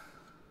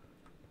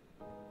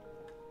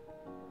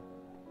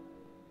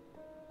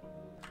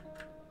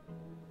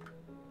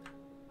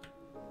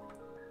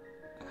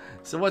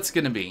 So what's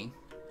gonna be?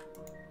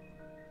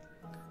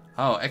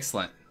 Oh,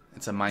 excellent.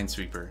 It's a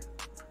minesweeper.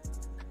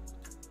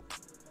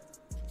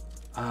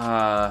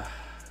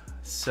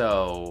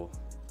 So...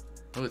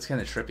 Oh, it's kind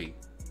of trippy.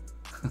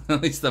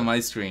 At least on my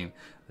screen.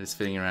 I'm just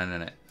spinning around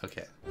in it.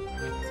 Okay.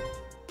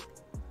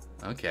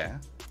 Okay.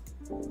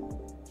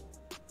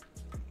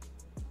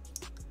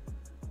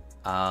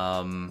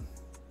 How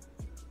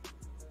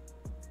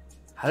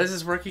does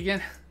this work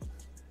again?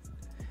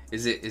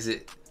 Is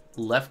it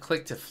left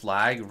click to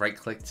flag, right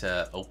click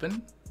to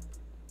open?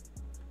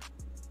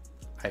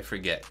 I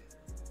forget.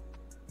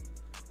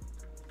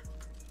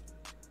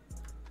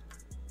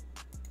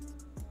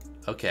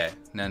 Okay,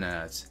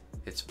 no,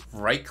 it's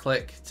right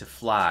click to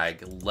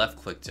flag, left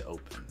click to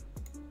open.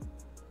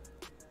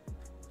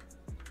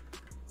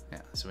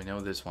 Yeah, so we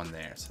know there's one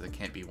there, so there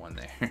can't be one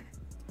there.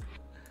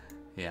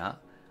 Yeah.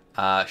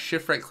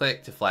 Shift right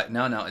click to flag.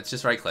 No, it's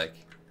just right click.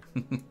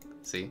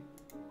 See?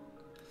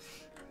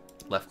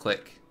 Left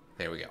click.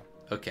 There we go.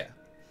 Okay.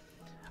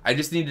 I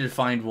just needed to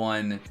find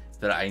one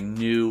that I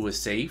knew was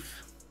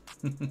safe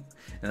and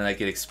then I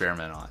could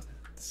experiment on.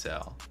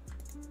 So.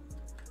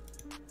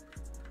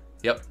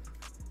 Yep.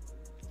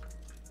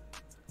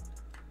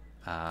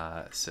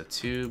 So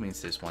 2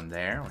 means there's one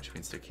there, which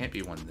means there can't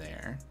be one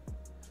there.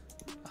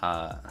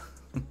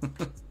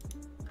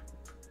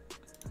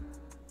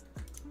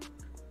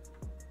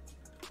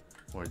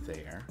 Or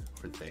there,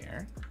 or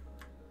there,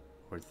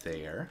 or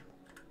there,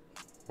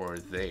 or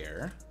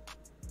there,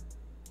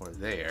 or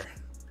there.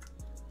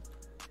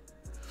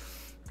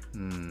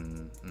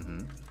 Mm-hmm.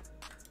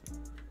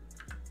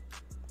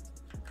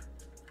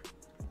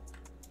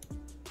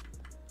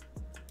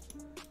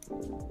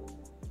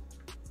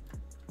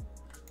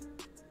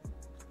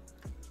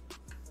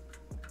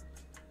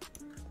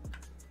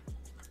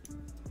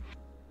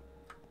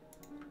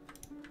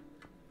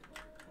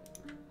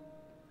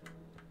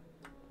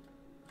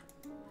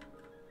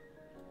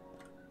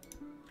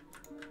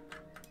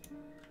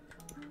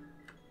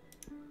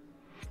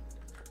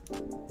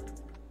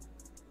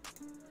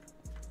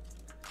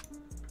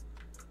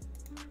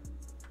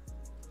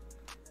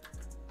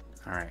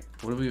 All right,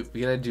 what do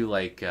we gotta do?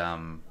 Like,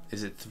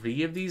 is it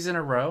 3 of these in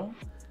a row,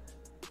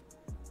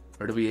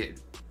 or do we?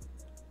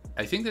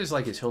 I think there's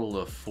like a total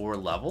of 4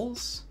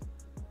 levels.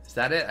 Is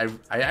that it?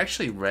 I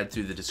actually read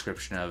through the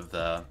description of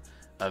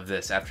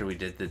this after we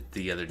did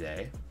the other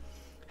day,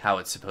 how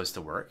it's supposed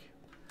to work,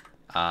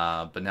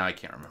 but now I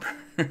can't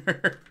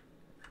remember.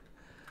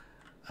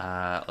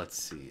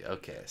 Let's see.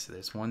 Okay, so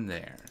there's one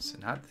there. So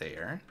not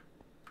there.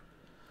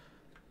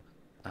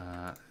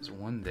 There's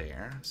one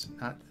there. So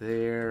not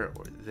there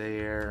or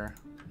there.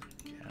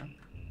 Okay.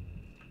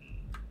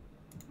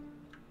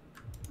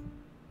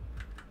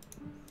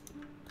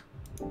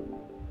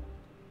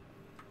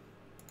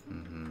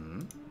 Mm-hmm.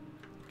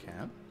 Okay.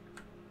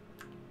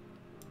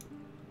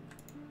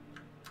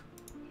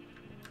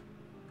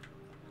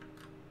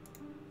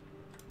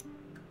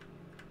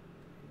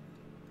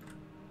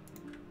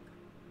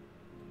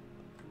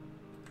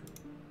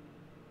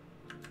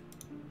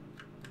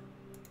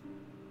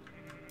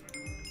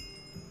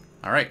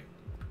 All right.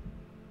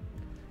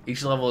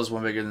 Each level is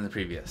one bigger than the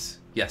previous.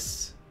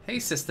 Yes. Hey,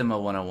 System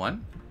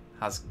 0101.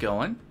 How's it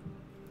going?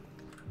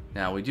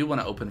 Now, we do want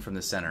to open from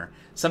the center.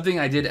 Something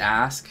I did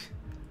ask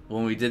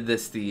when we did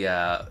this the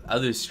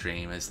other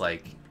stream is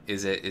like,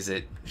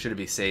 should it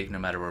be safe no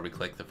matter where we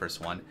click the first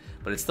one?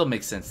 But it still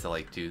makes sense to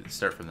like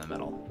start from the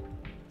middle.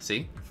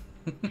 See?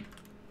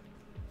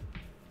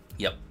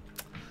 Yep.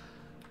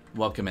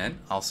 Welcome in,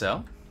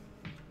 also.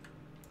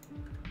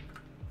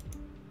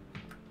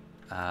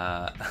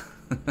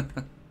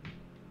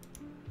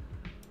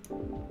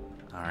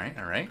 Alright,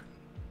 alright.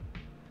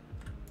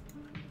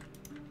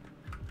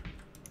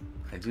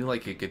 I do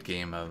like a good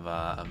game of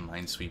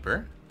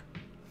Minesweeper.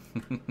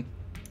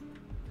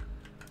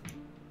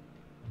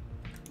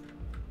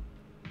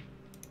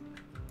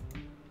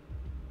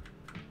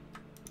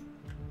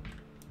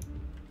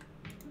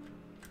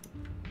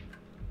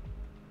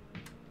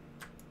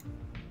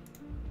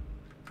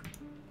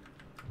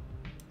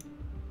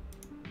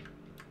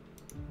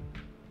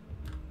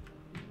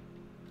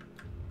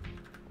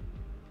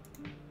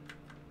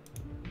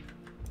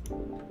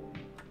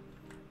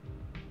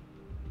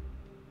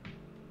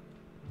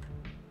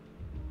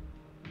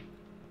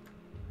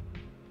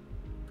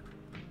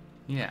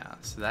 Yeah,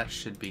 so that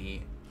should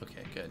be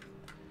okay. Good.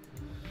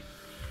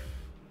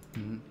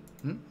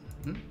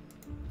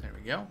 There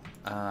we go.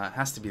 It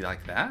has to be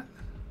like that,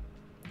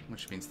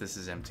 which means this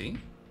is empty.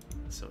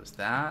 So is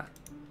that.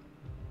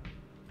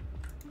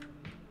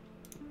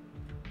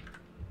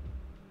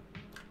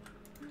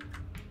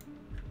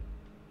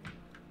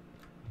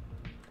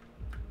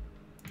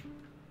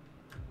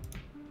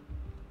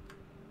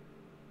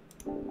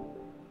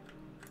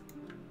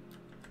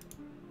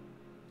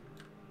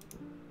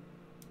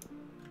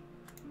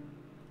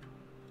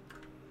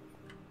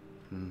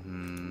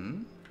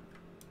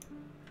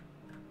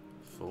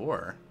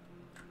 Four.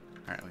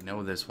 Alright, we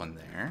know there's one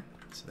there.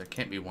 So there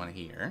can't be one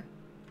here.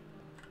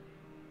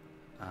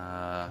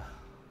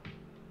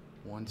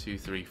 1, 2,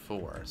 3,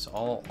 4. So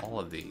all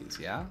of these,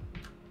 yeah?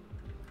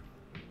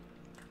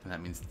 And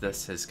that means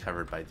this is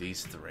covered by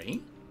these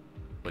three,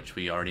 which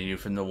we already knew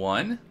from the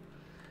one.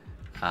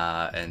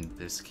 And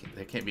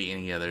there can't be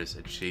any others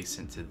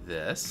adjacent to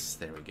this.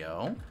 There we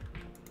go.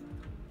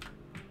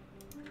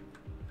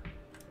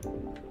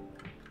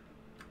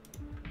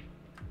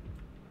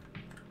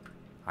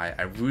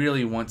 I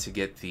really want to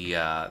get the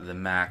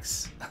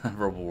max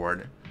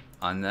reward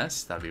on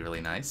this. That'd be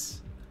really nice.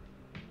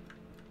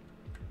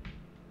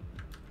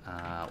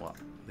 Well,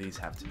 these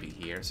have to be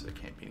here, so there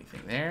can't be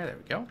anything there. There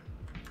we go.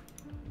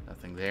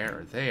 Nothing there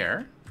or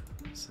there.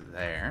 So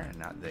there and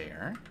not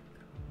there.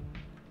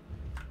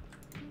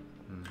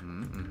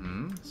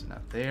 So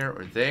not there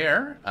or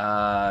there.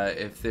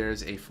 If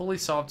there's a fully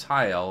solved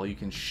tile, you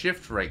can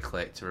shift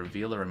right-click to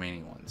reveal the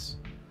remaining ones.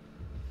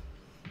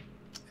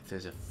 If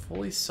there's a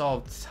fully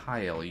solved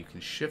tile, you can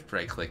shift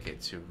right-click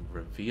it to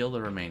reveal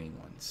the remaining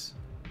ones.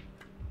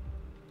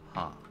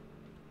 Huh.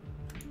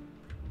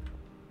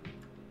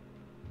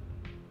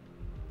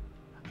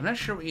 I'm not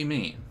sure what you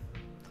mean.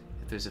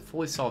 If there's a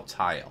fully solved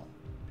tile.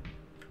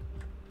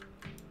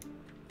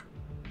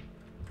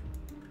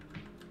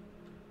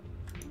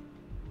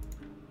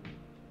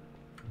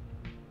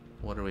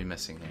 What are we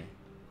missing here?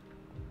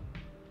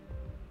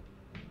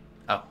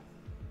 Oh.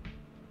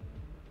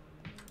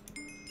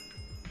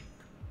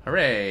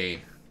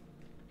 Hooray!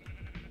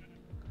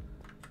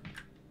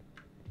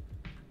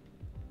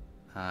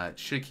 It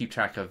should keep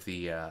track of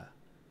the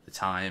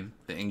time,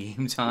 the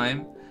in-game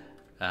time.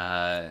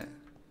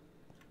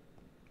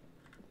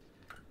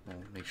 We'll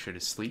make sure to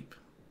sleep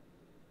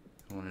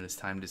when it is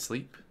time to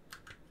sleep.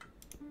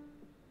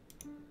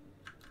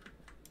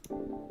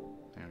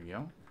 There we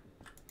go.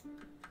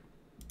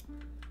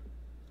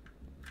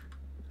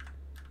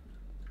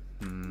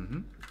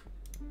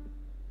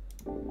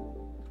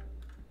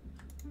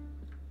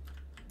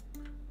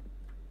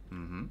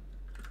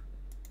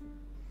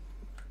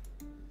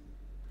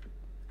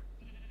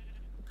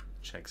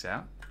 Checks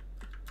out.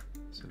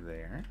 So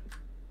there.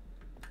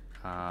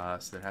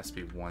 So there has to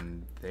be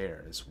one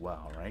there as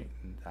well, right?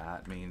 And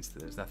that means that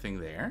there's nothing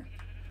there,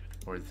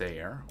 or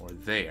there, or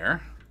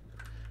there,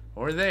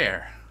 or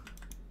there.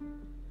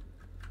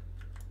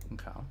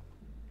 Okay. A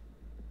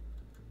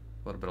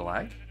little bit of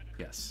lag?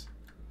 Yes.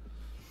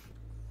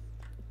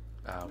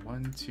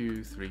 1,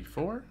 2, 3,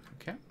 4.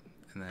 Okay.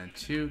 And then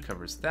 2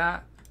 covers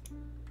that.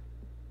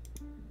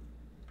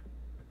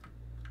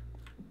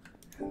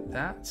 And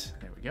that.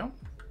 There we go.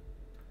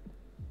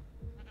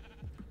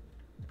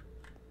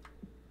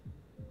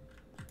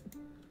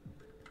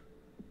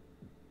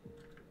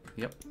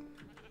 Yep.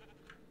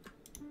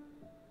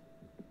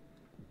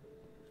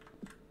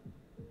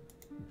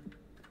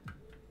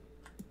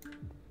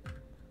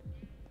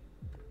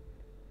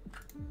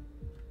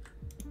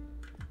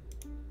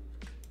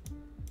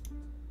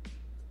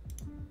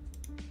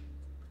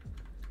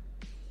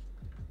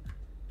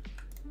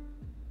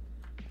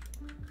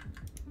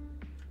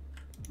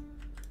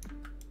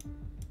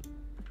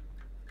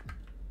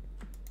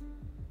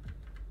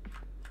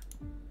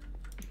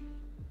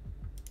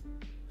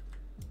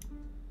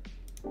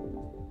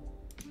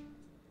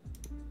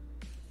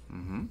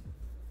 Mm-hmm.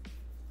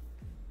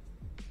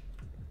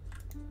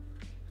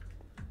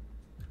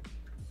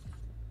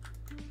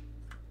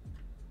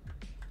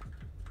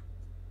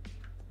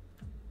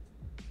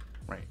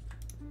 Right.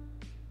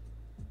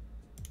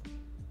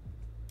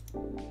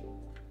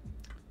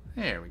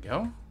 There we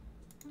go.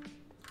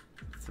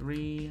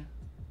 3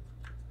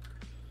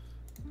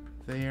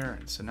 there,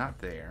 and so not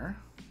there.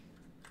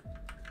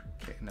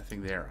 Okay,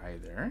 nothing there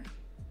either.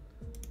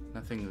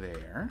 Nothing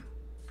there.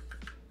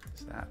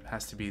 So that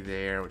has to be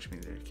there, which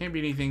means there can't be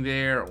anything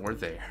there or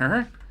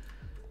there.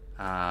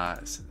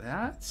 So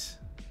that...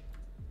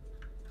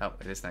 Oh,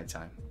 it is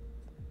nighttime.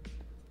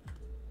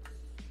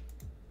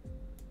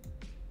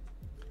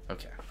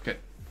 Okay, good.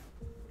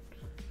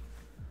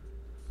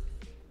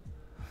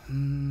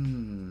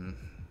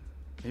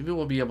 Maybe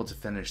we'll be able to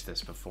finish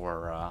this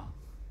before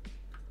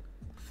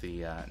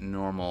the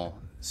normal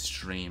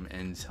stream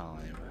end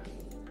time.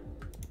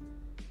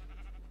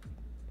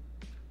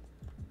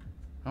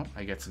 Oh,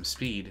 I get some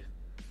speed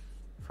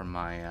from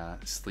my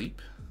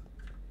sleep.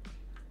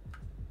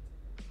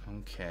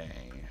 Okay.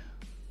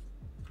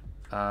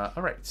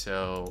 Alright,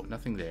 so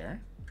nothing there.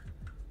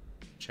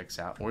 Checks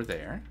out, or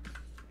there.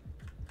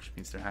 Which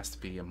means there has to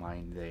be a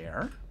mine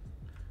there.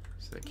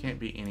 So there can't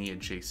be any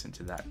adjacent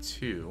to that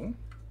too.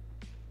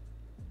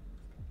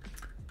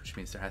 Which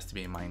means there has to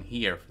be a mine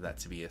here for that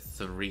to be a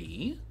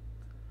 3.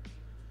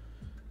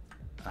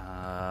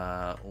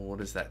 What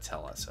does that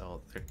tell us?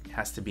 Oh, there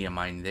has to be a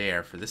mine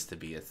there for this to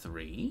be a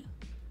 3.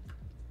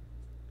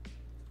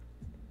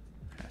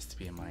 There has to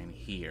be a mine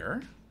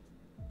here.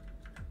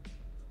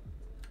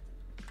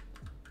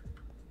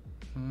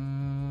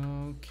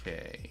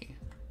 Okay.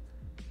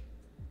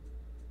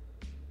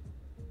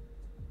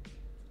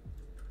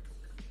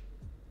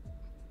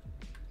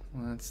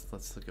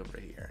 Let's look over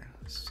here.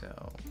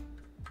 So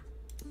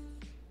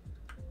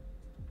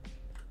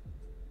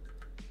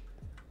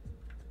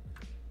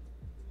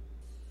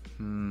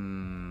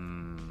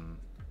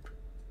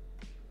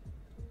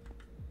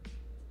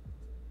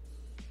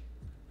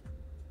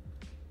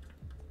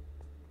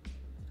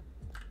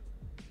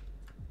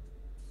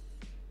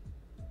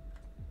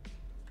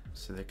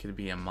so there could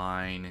be a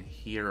mine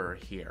here or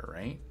here,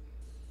 right?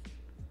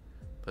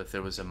 But if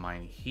there was a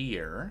mine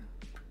here,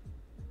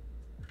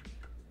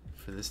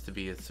 for this to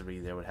be a 3,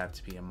 there would have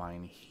to be a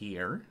mine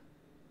here.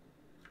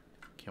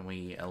 Can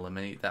we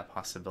eliminate that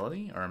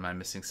possibility? Or am I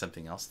missing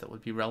something else that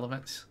would be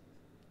relevant?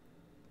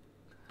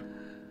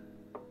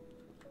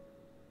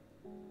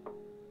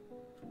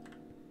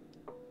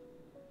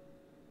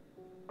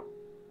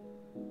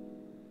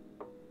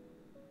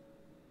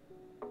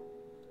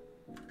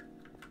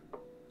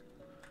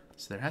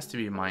 So there has to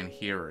be a mine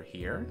here or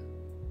here.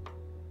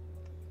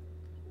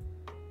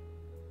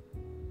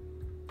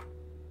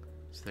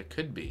 So there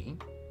could be.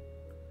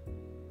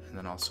 And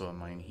then also a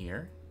mine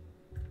here.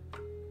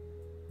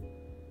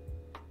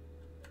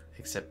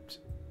 Except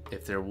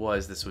if there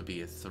was, this would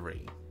be a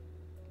 3.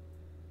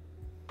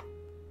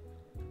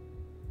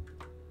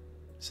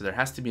 So there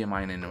has to be a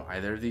mine in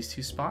either of these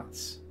two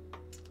spots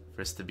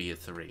for this to be a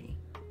 3.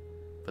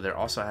 But there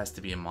also has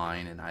to be a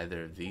mine in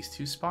either of these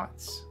two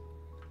spots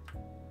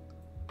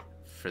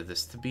for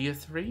this to be a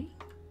 3.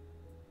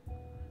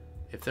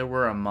 If there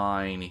were a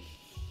mine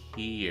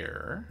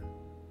here...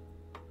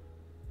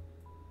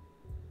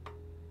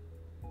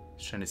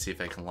 Just trying to see if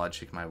I can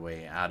logic my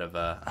way out of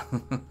a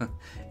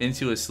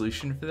into a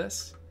solution for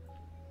this.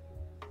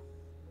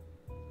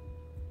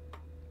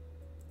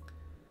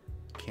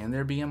 Can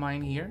there be a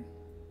mine here?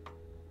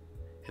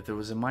 If there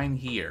was a mine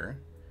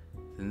here,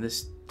 then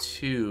this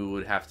 2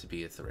 would have to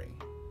be a 3.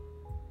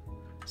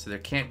 So there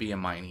can't be a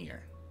mine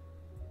here.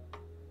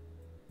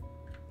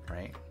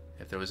 Right?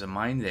 If there was a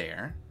mine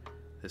there,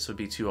 this would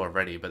be 2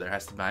 already, but there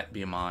has to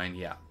be a mine.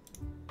 Yeah,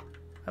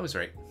 I was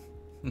right.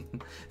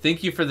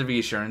 Thank you for the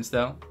reassurance,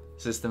 though,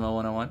 System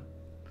 0101.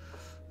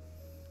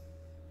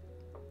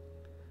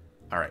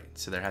 All right,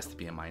 so there has to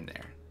be a mine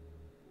there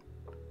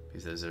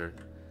because those are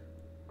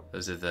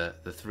the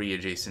 3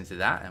 adjacent to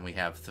that, and we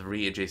have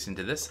 3 adjacent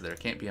to this, so there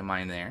can't be a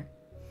mine there.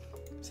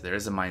 So there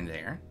is a mine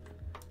there.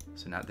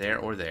 So not there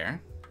or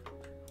there,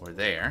 or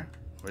there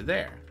or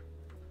there.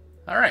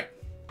 All right.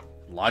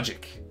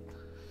 Logic.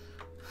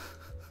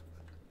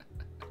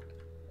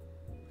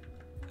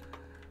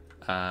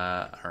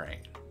 All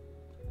right.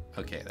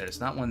 Okay,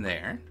 there's not one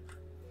there.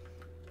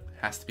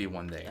 There has to be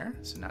one there.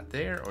 So not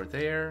there or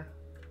there.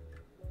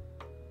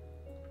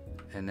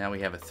 And now we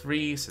have a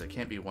 3, so there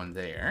can't be one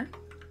there.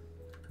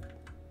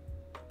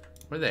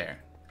 Or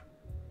there.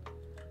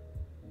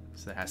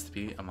 So there has to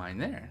be a mine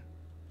there,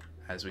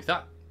 as we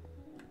thought.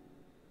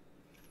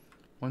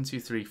 1, 2,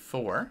 3,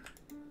 4.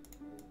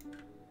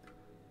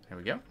 There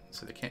we go.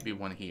 So there can't be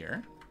one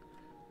here,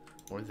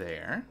 or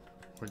there,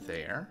 or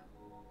there,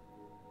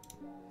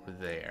 or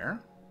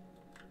there,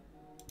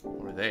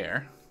 or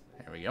there.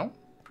 There we go.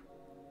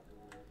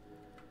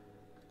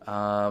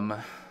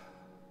 Oh,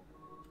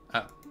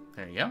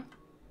 there you go.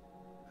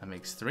 That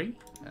makes 3,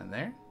 and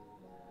there.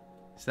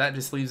 So that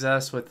just leaves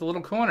us with the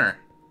little corner.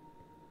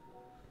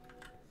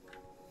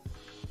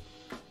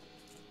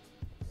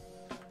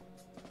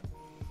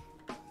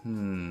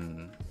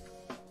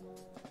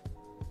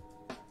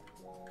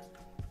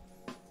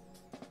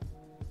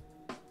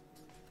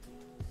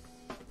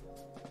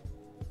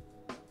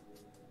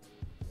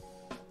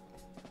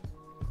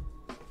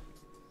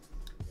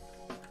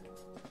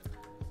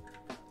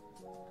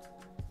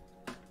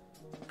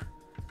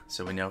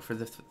 So we know for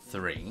the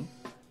 3,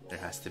 there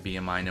has to be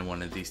a mine in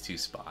one of these 2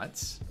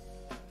 spots.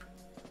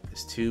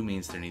 This 2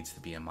 means there needs to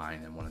be a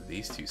mine in one of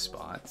these 2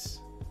 spots.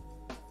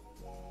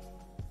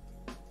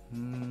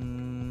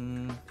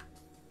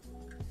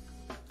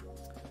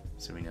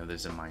 So we know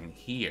there's a mine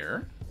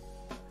here.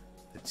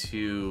 The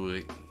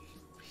 2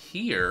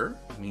 here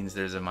means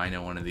there's a mine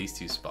in one of these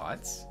 2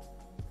 spots.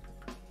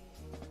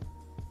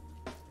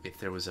 If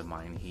there was a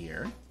mine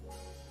here,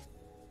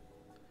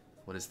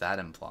 what does that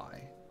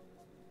imply?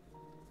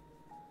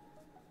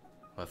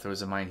 Well, if there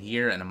was a mine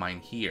here and a mine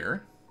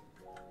here,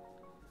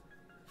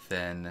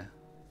 then...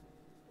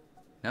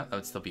 no, that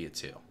would still be a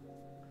 2.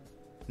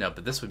 No,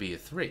 but this would be a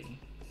 3.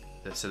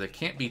 So there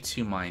can't be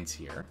 2 mines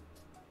here.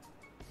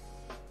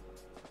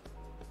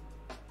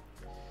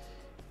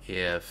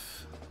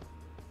 If,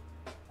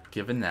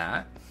 given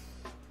that,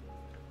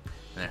 then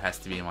there has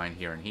to be a mine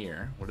here and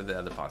here. What are the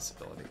other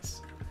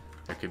possibilities?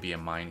 There could be a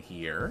mine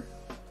here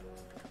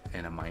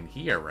and a mine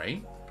here,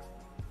 right?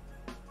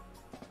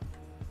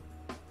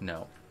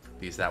 No,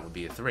 because that would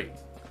be a 3.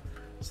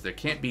 So there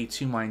can't be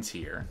 2 mines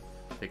here.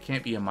 There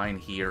can't be a mine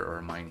here or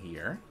a mine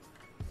here.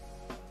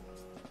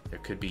 There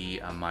could be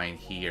a mine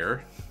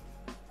here.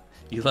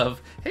 You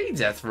love, hey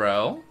Death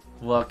Row,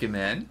 welcome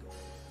in.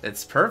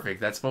 That's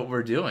perfect, that's what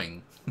we're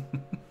doing.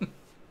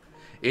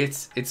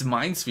 It's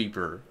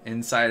Minesweeper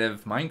inside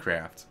of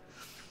Minecraft.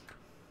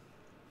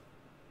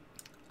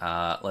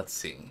 Let's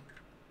see.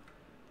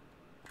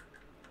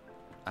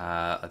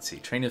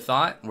 Train of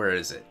thought, where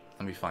is it?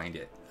 Let me find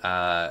it.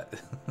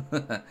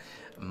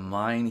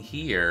 Mine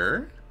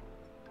here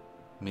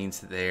means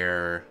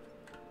there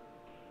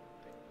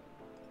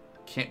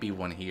can't be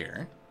one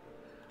here.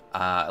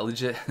 I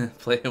legit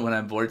play it when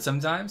I'm bored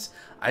sometimes.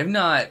 I've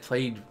not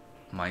played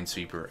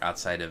Minesweeper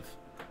outside of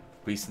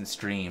recent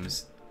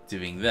streams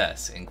doing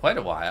this in quite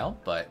a while,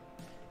 but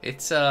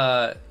it's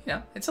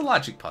it's a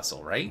logic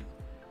puzzle, right?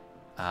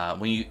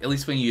 When you, at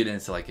least when you get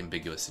into like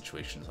ambiguous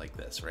situations like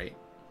this, right?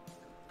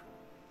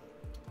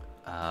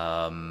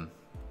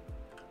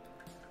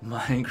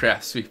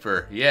 Minecraft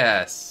Sweeper,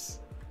 yes.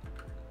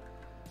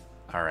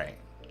 All right.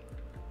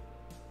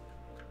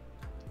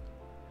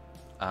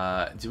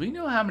 Do we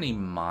know how many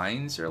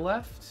mines are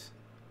left?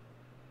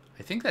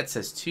 I think that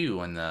says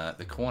 2 in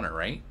the corner,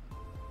 right?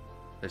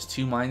 There's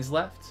 2 mines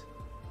left.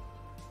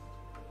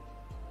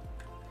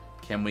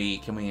 Can we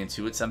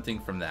intuit something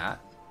from that?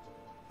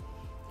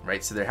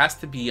 Right, so there has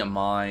to be a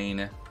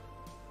mine.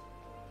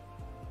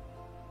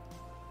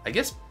 I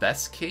guess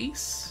best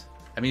case.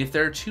 I mean, if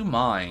there are 2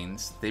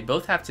 mines, they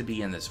both have to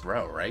be in this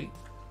row, right?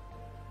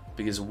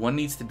 Because one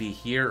needs to be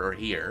here or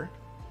here,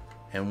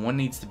 and one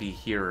needs to be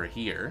here or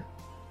here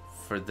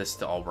for this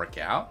to all work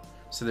out.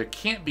 So there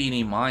can't be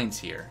any mines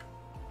here.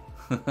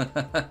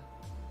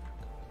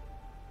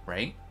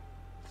 Right?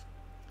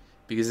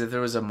 Because if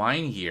there was a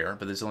mine here,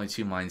 but there's only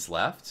 2 mines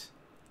left,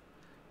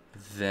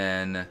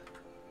 then...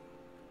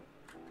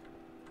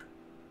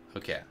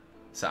 okay,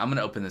 so I'm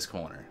gonna open this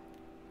corner.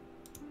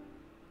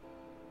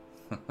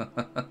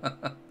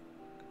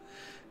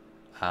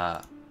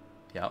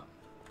 Yep.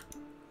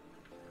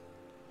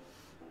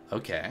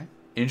 Okay,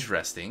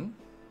 interesting.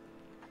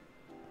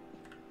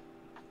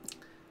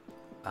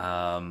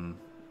 But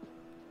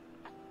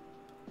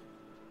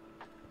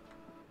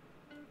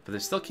there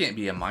still can't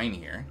be a mine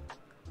here.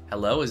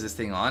 Hello, is this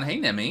thing on? Hey,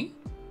 Nemi.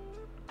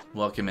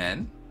 Welcome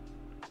in.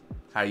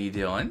 How you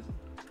doing?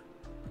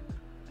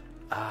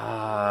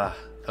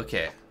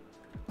 Okay.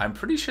 I'm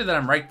pretty sure that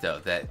I'm right, though,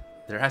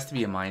 that there has to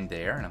be a mine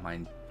there and a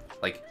mine,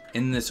 like,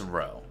 in this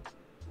row,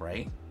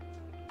 right?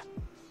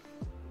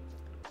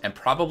 And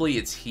probably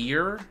it's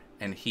here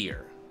and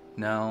here.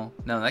 No,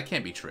 that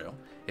can't be true.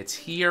 It's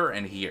here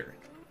and here.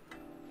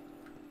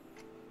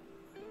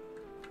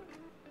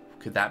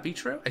 Could that be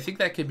true? I think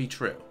that could be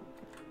true.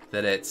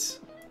 That it's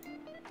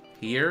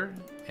here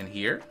and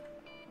here.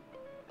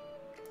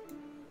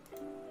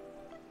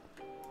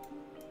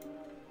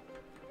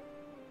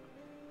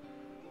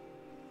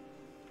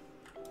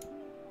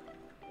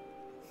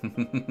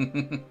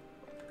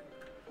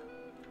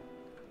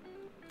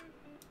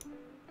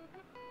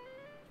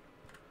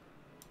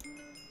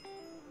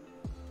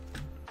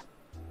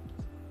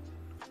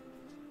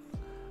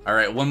 All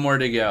right, one more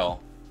to go.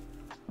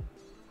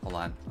 Hold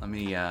on. Let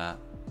me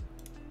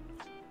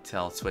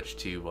tell Switch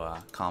to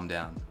calm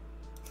down.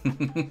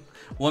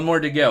 One more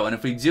to go, and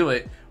if we do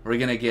it, we're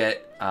gonna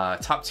get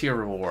top tier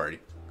reward.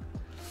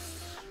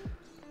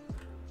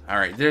 All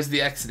right, there's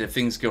the exit if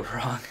things go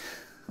wrong.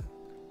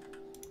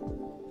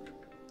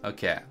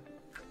 Okay.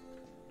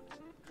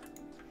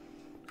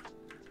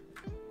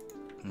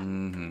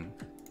 Mm-hmm.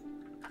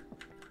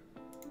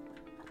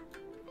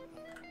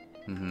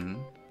 Mm-hmm.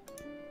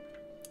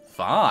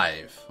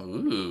 5.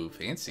 Ooh,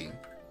 fancy.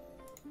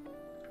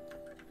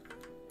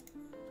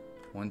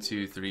 1,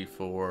 2, 3,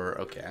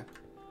 4. Okay.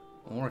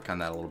 We'll work on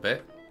that a little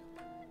bit.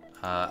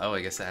 Oh,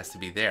 I guess that has to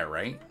be there,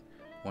 right?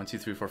 1, 2,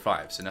 3, 4,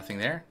 5. So nothing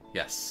there?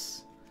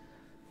 Yes.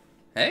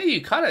 Hey,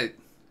 you caught it.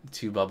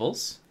 2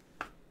 bubbles.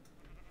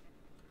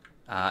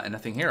 And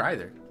nothing here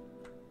either.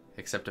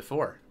 Except a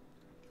 4.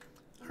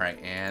 Alright,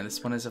 and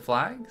this one is a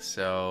flag.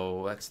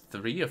 So that's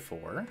 3 of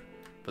 4.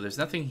 But there's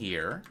nothing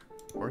here.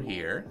 Or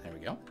here. There we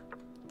go.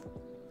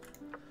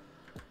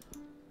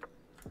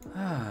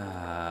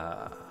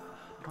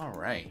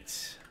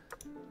 Alright.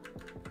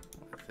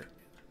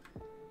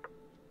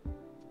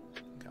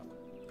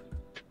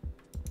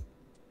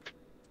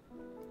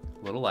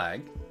 Little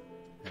lag.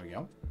 There we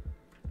go.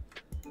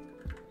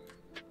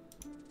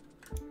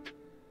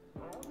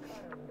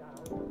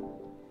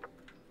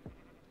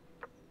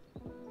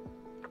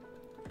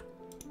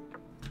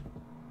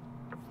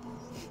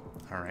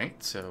 All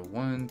right, so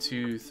 1,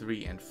 2,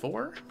 3, and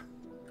 4.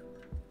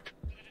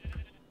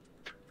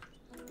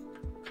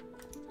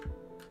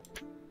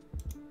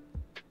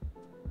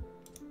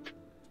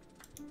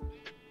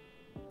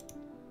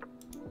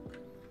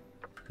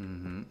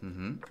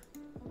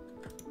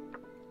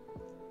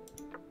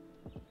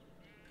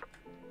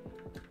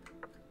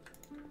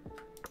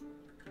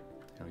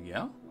 There we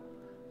go.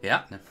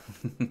 Yeah.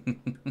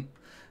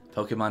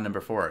 Pokemon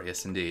number 4.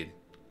 Yes, indeed.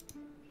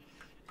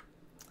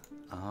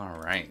 All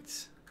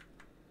right.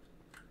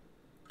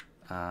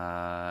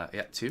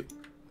 Yeah, 2.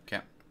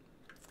 Okay.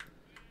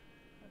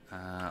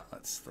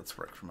 Let's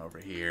work from over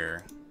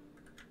here.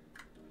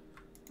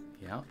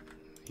 Yep.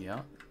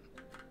 Yep.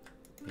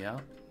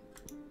 Yep.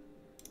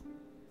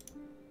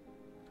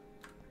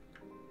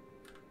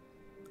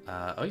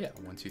 Oh yeah,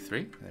 1, 2,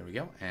 3. There we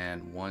go.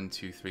 And 1,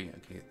 2, 3.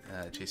 Okay,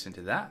 chase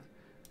into that.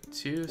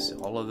 2. So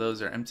all of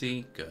those are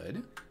empty.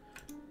 Good.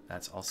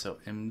 That's also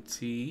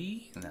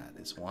empty. And that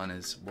is 1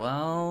 as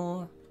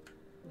well.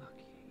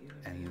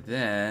 And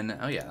then,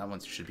 oh yeah, that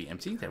one should be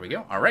empty. There we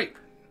go. All right.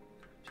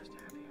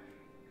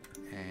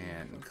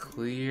 And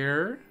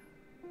clear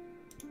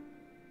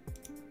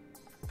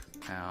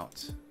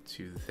out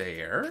to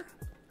there.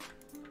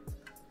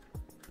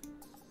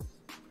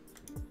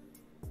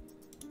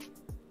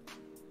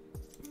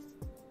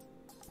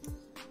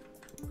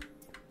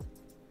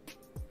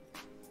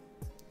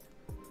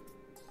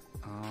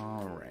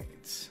 All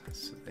right,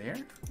 so there.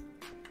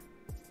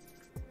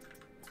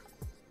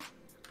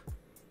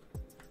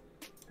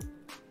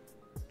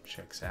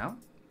 Checks out.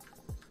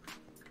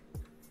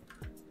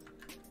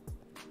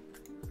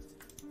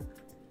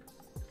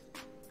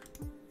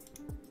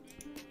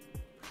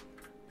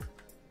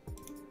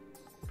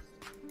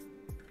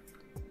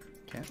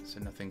 Okay, so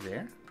nothing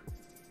there.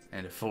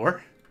 And a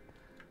 4.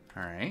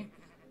 All right.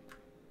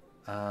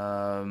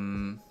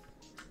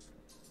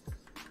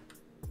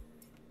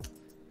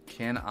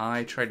 Can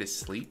I try to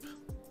sleep?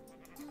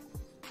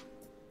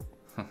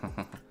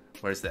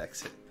 Where's the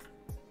exit?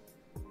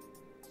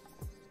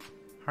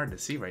 Hard to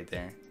see right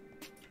there.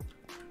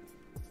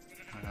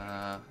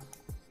 I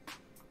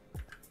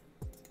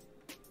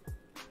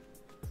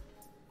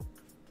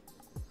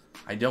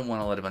don't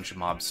want to let a bunch of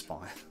mobs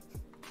spawn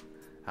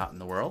out in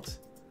the world.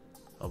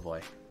 Oh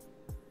boy.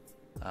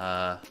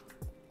 Oh.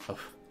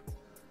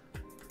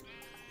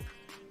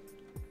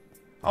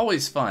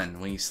 Always fun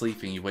when you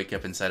sleep and you wake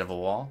up inside of a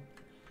wall.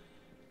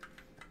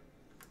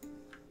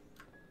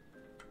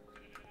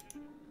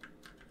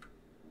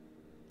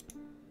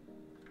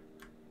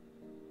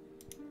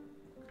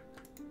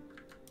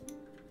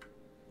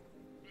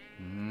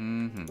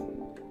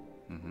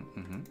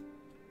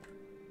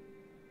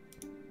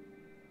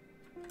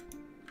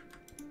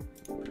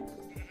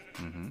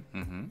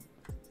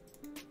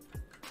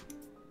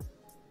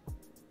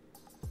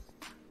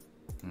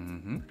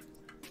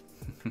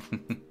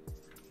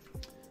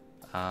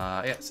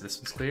 Yeah, so this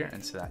one's clear,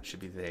 and so that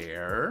should be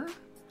there.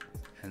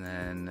 And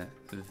then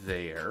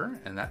there,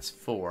 and that's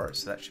 4,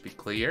 so that should be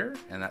clear,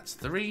 and that's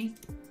 3.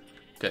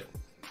 Good.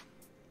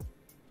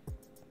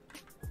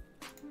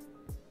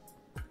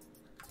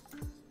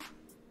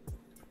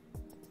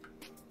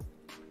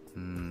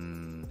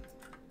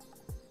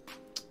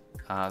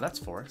 That's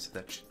 4, so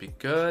that should be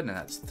good, and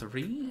that's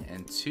 3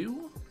 and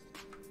 2.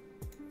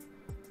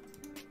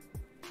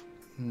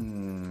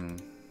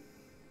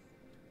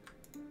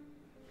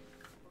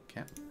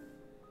 Okay.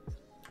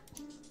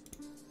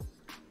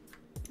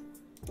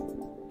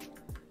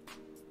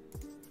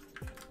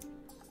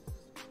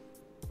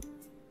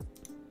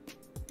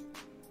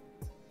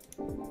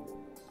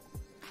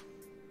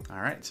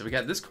 All right, so we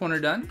got this corner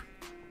done.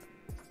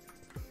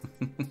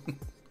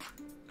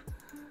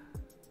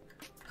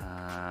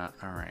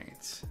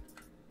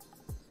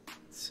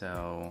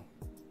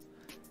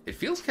 It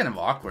feels kind of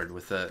awkward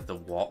with the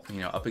wall, you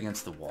know, up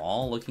against the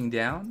wall looking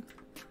down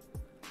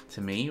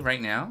to me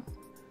right now.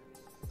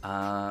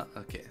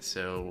 Okay,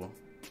 so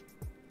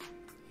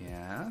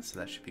yeah, so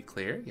that should be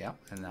clear. Yep,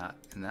 and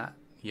that.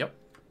 Yep.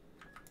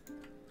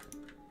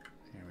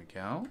 There we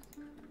go.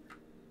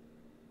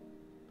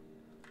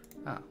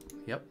 Ah,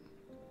 yep.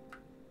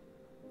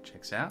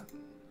 Checks out.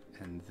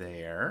 And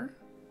there.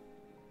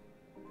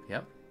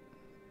 Yep.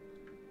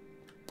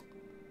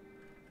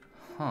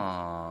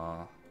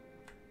 Huh.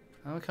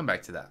 I'll come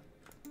back to that.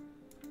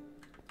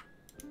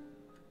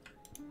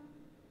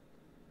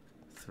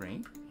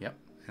 3. Yep.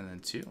 And then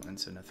 2. And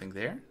so nothing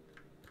there.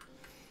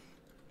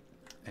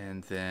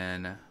 And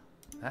then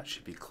that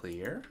should be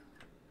clear.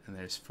 And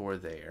there's 4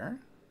 there.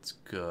 It's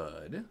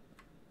good.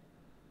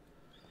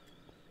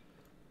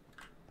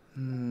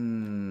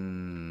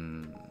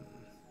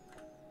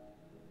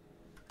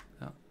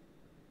 Oh.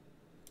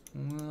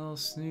 We'll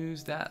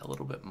snooze that a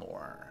little bit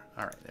more.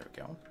 All right, there we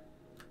go.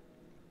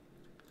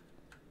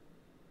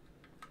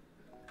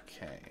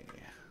 Okay.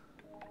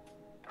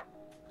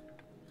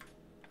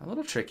 A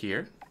little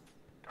trickier.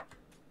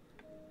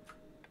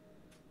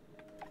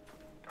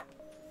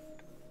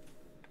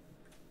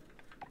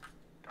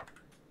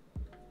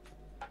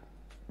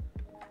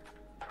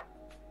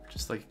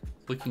 Just like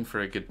looking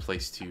for a good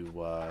place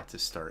to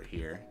start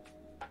here.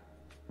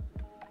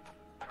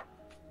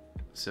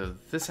 So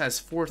this has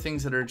 4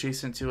 things that are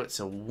adjacent to it,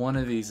 so one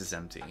of these is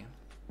empty.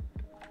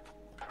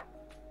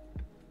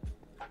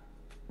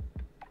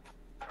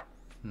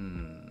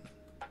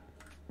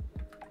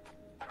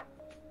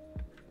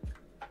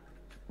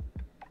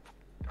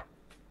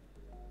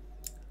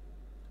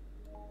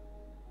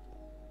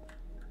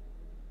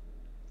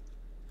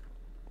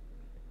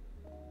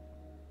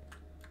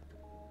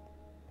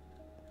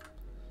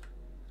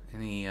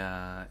 Any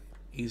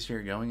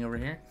easier going over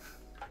here?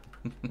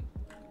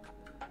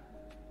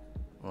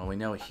 Well, we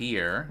know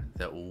here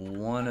that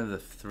one of the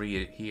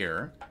 3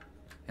 here,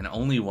 and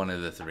only one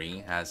of the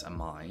 3, has a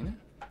mine.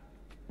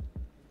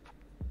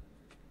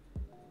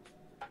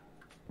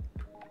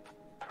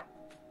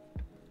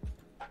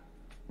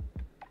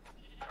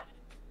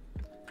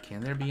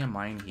 Can there be a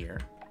mine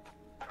here?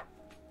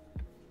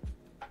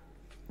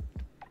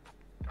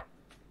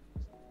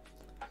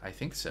 I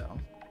think so.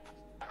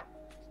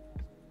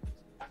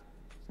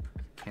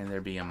 Can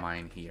there be a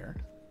mine here?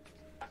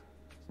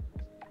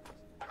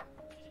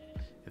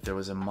 If there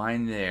was a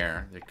mine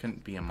there, there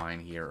couldn't be a mine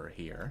here or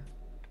here.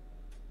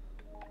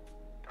 There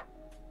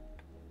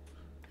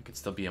could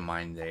still be a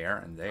mine there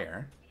and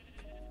there.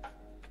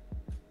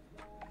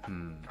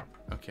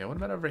 Okay, what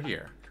about over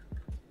here?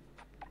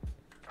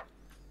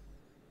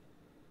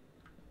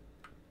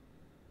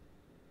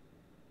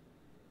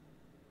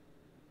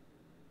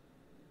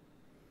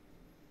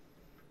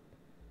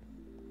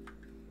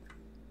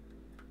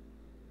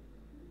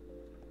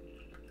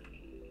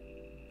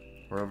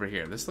 We're over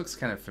here. This looks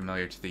kind of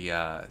familiar to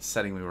the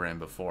setting we were in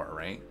before,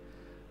 right?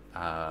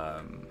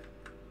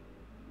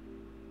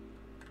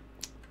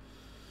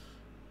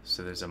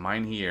 So there's a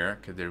mine here.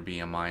 Could there be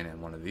a mine in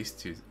one of these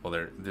 2?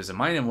 Well, there's a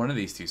mine in one of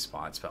these 2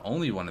 spots, but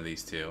only one of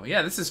these 2.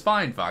 Yeah, this is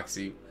fine,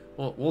 Foxy.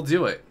 We'll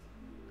do it.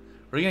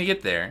 We're gonna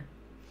get there.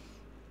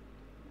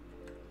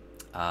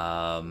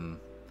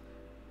 But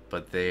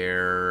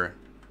there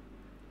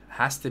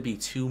has to be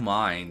 2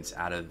 mines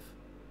out of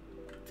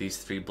these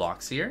 3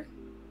 blocks here.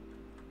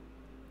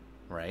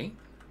 Right?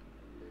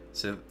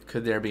 So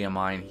could there be a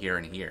mine here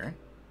and here?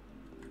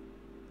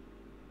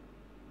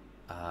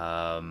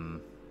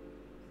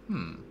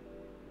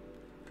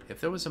 If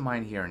there was a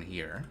mine here and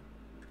here,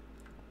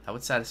 that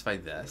would satisfy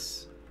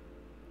this.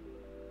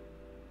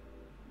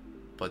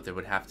 But there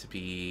would have to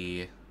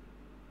be...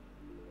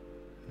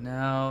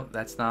 No,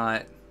 that's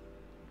not...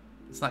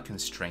 It's not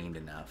constrained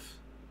enough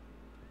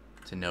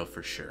to know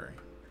for sure.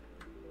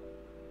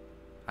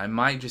 I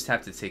might just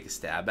have to take a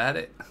stab at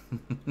it.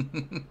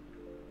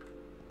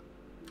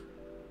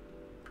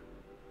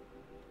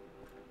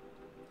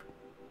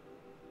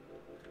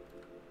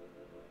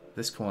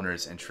 This corner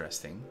is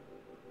interesting.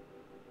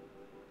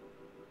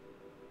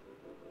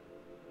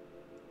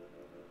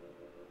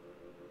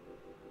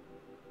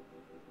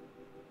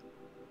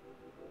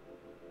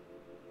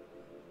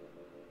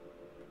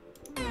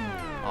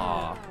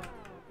 Aw.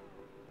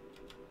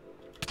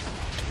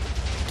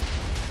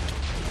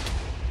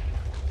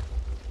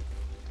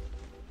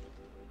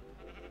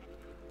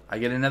 I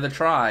get another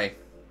try.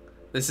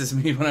 This is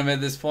me when I'm at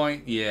this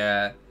point?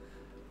 Yeah.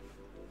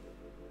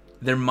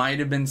 There might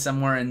have been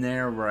somewhere in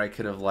there where I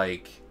could have,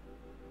 like,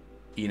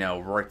 you know,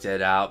 worked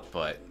it out,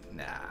 but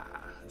nah,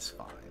 it's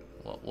fine.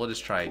 We'll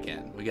just try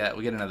again. We get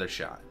another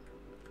shot.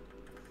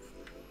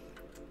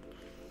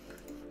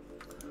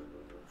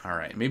 All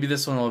right, maybe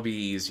this one will be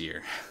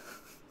easier.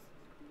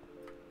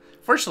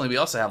 Fortunately, we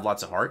also have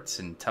lots of hearts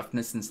and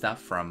toughness and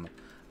stuff from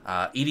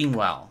eating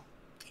well.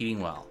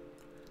 Eating well.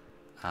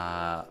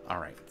 All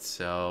right,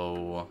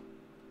 so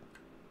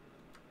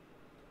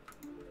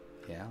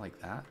yeah, like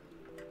that.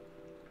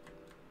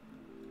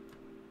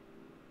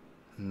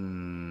 Here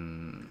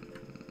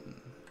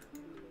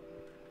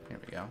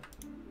we go.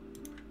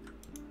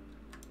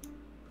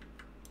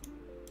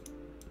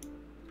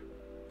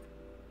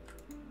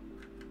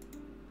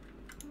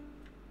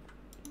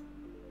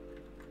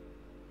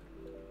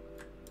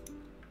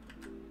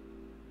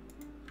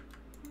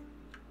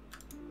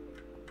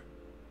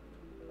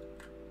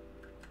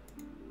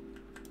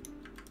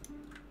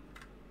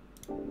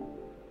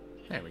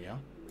 There we go.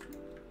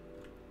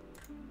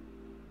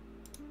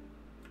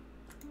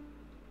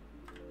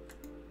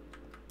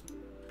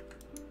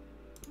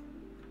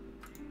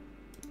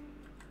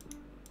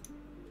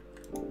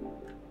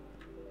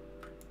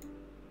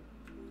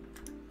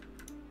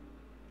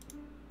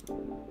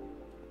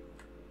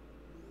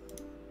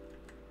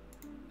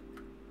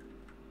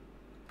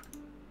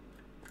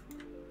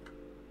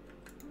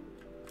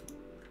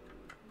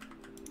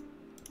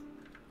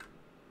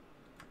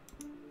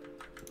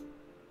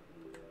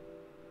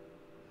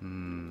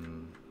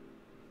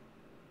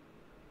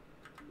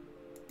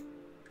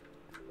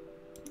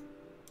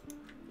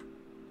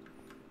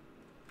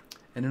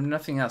 And if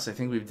nothing else, I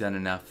think we've done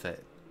enough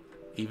that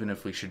even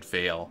if we should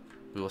fail,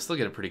 we will still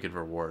get a pretty good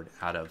reward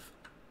out of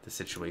the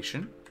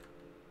situation.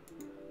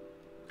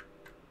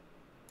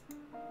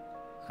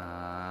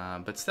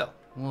 But still,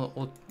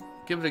 we'll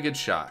give it a good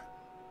shot.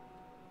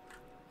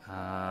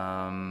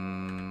 Yeah,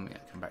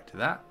 come back to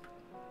that.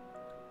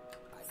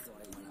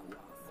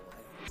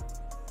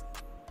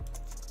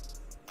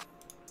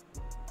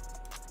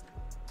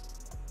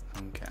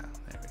 Okay,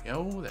 there we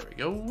go, there we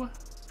go.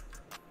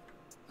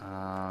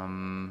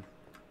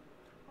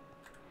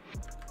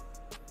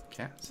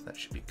 Okay, so that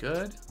should be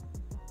good.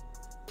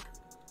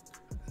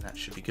 That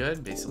should be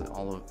good. Basically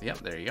all of, yep,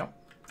 there you go.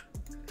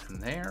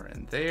 And there,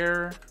 and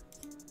there.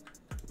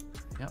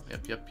 Yep,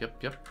 yep, yep,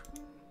 yep, yep.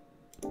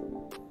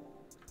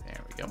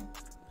 There we go.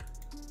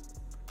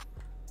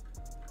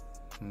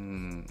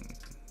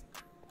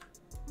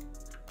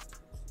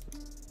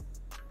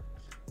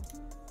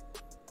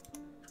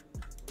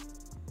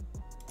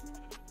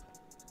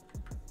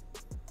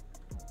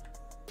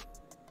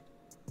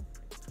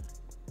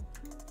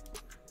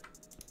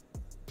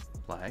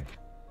 Lag.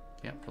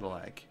 Yep, little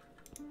lag.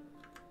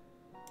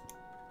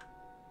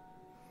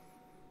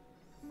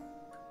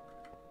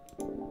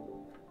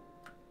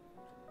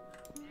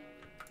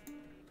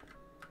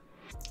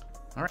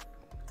 All right.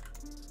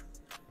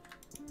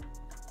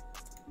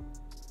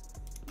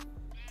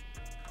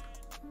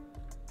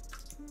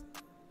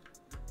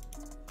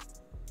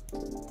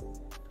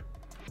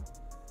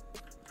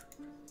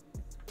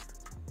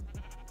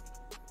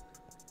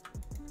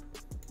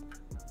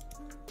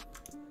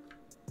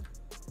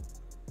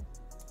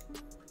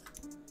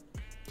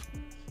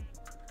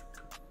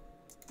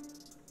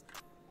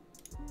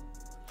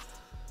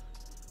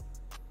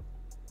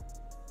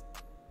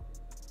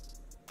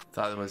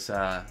 Thought it was,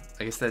 I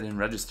guess that didn't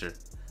register.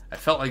 I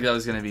felt like that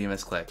was going to be a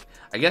misclick.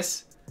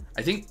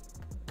 I think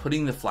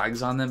putting the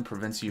flags on them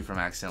prevents you from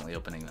accidentally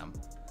opening them.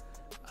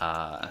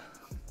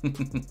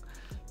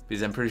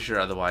 Because I'm pretty sure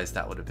otherwise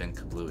that would have been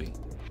kablooey.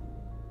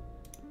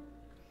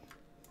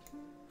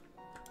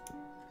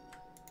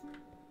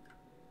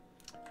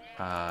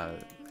 There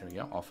we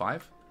go, all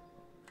 5.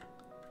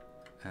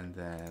 And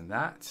then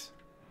that.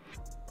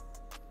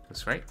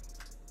 Looks great.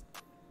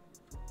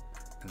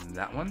 And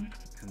that one.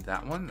 And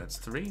that one, that's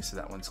 3, so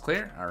that one's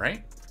clear. All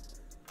right.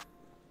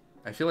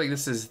 I feel like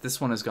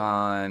this one has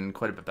gone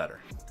quite a bit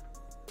better.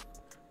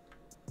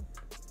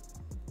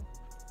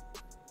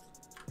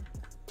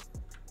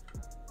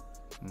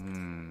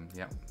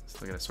 Yeah,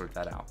 still gotta sort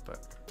that out,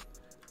 but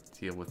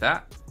deal with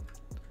that.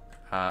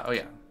 Oh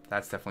yeah,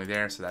 that's definitely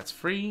there, so that's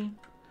free.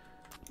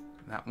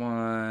 That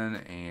one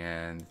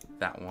and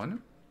that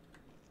one.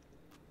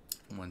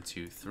 1,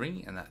 2,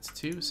 3, and that's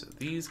 2, so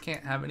these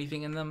can't have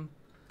anything in them.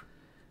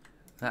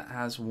 That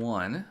has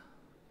 1,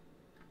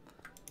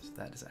 so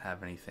that doesn't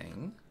have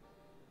anything.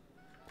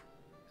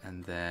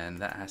 And then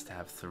that has to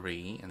have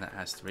 3, and that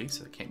has 3,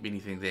 so there can't be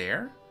anything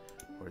there.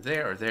 Or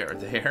there, or there, or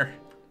there.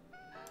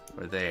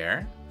 Or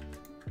there.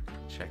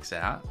 Checks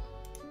out.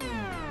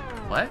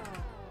 What?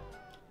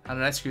 How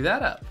did I screw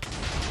that up?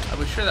 I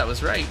was sure that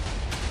was right.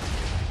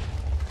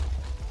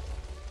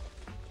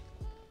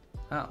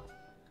 Oh.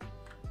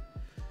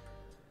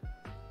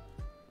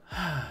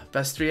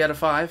 Best 3 out of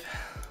 5.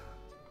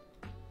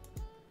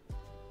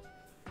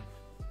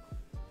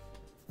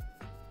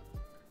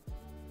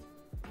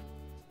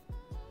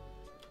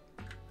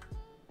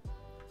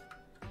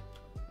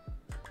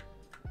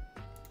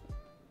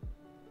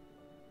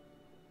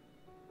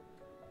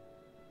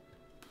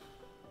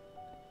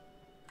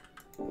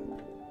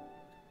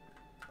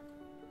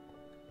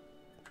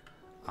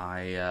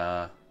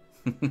 I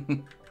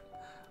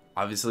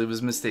obviously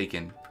was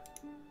mistaken.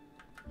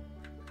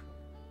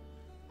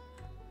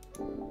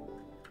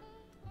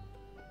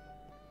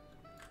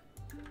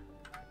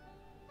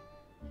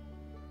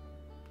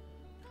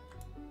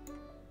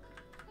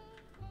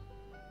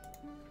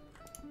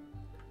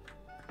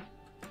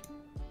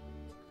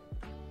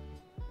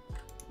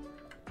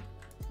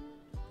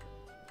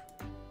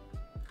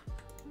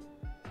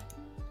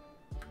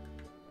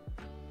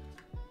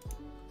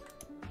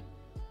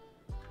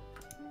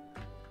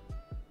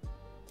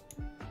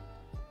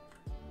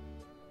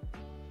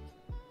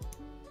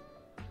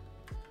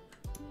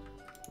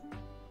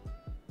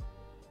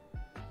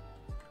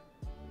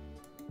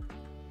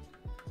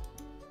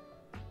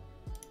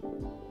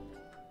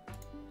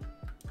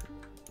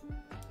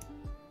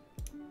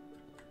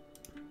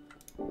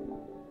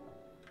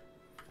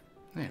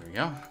 There we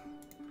go.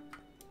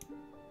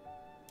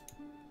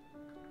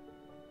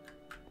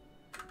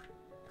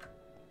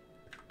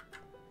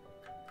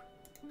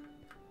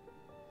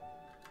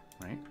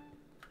 Right.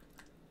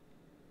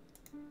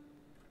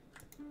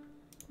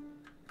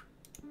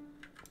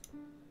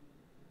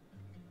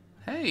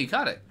 Hey, you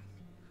got it.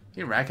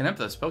 You're racking up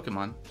those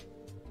Pokemon.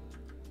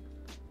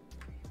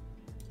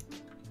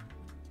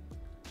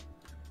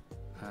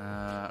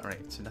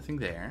 Alright, so nothing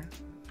there.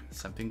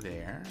 Something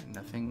there.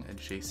 Nothing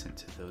adjacent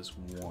to those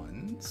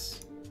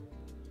ones.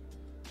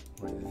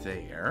 We're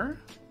there.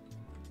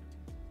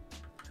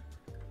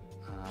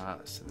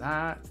 So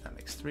that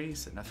makes 3,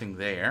 so nothing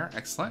there.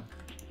 Excellent.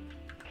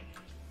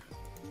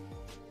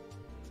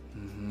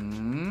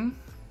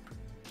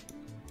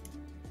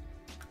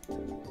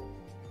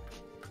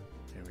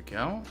 There we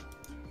go.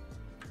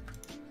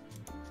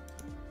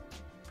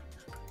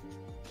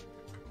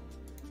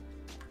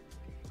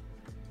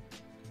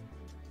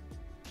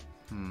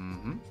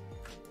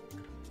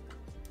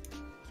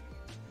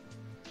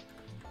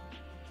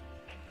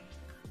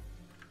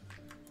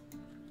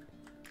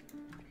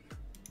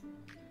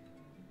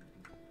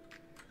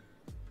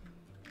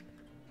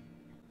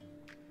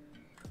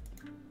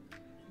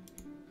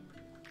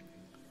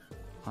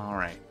 All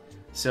right,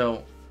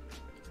 so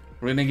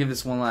we're gonna give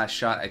this one last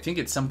shot. I think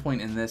at some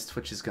point in this,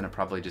 Twitch is gonna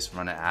probably just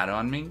run an ad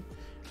on me,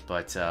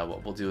 but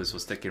what we'll do is we'll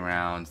stick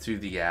around through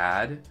the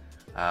ad,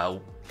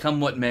 come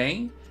what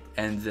may,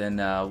 and then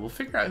we'll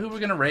figure out who we're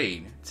gonna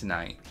raid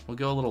tonight. We'll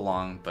go a little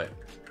long, but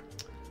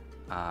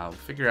we'll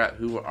figure out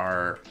who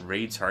our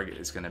raid target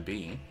is gonna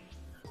be.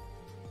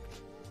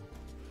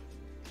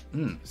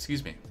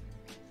 Excuse me.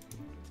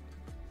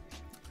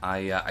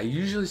 I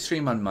usually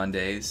stream on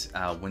Mondays,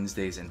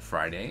 Wednesdays, and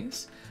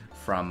Fridays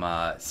from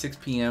 6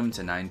 p.m.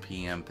 to 9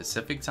 p.m.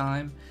 Pacific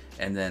time,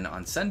 and then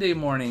on Sunday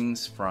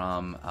mornings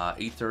from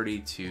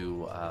 8:30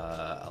 to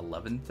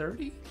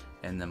 11:30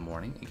 in the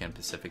morning, again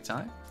Pacific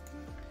time.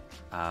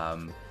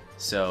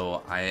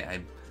 So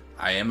I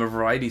am a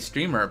variety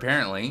streamer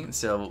apparently.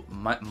 So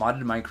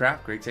modded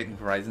Minecraft, Great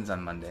Technical Horizons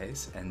on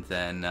Mondays, and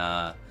then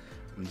I'm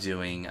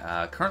doing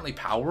currently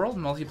Power World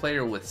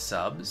multiplayer with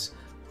subs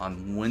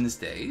on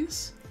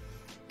Wednesdays.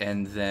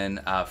 And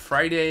then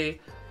Friday,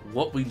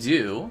 what we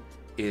do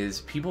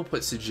is people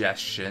put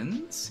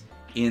suggestions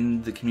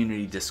in the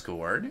community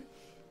Discord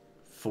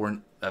for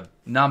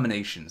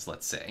nominations,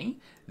 let's say.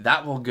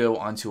 That will go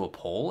onto a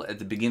poll at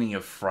the beginning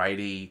of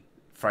Friday's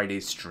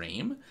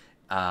stream.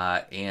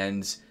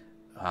 And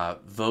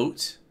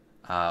vote.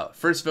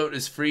 First vote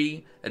is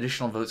free.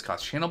 Additional votes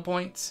cost channel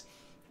points.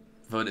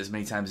 Vote as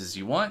many times as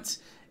you want.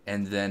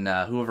 And then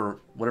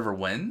whatever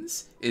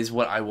wins is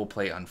what I will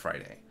play on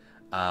Friday.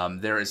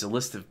 There is a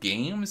list of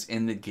games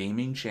in the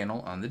gaming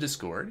channel on the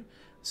Discord.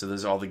 So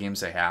those are all the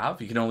games I have.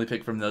 You can only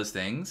pick from those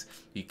things.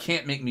 You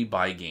can't make me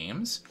buy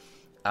games.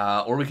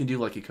 Or we can do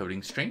like a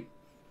coding stream.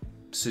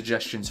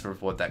 Suggestions for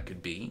what that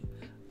could be.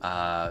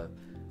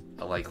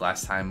 Like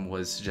last time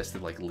was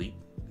suggested like leak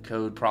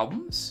code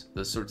problems.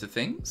 Those sorts of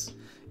things.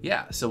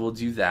 Yeah, so we'll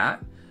do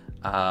that.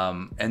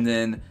 And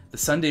then the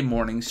Sunday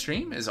morning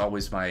stream is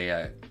always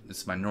my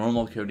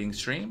normal coding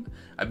stream.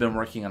 I've been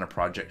working on a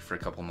project for a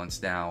couple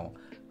months now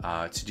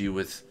to do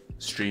with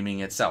streaming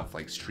itself,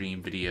 like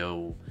stream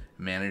video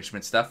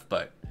management stuff,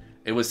 but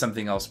it was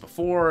something else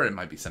before, it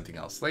might be something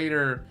else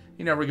later.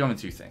 You know, we're going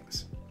through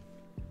things.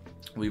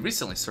 We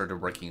recently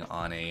started working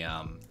on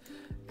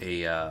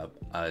a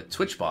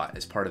Twitch bot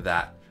as part of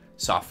that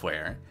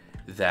software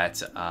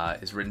that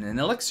is written in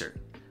Elixir.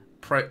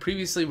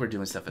 Previously, we're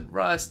doing stuff in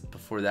Rust.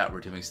 Before that, we're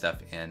doing stuff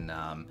in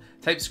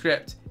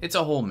TypeScript. It's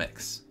a whole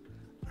mix.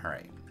 All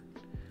right.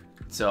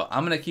 So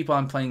I'm gonna keep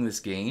on playing this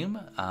game.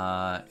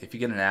 If you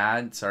get an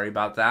ad, sorry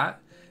about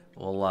that.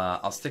 Well,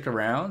 I'll stick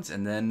around,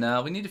 and then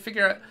we need to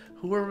figure out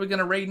who are we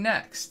gonna raid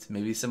next.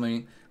 Maybe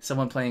someone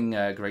playing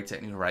Great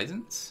Technical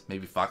Horizons.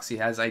 Maybe Foxy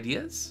has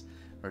ideas,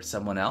 or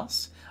someone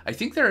else. I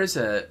think there is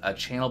a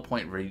channel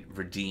point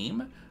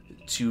redeem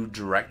to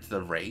direct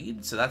the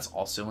raid, so that's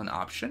also an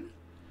option.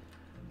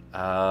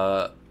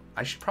 I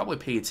should probably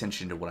pay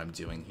attention to what I'm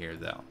doing here,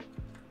 though.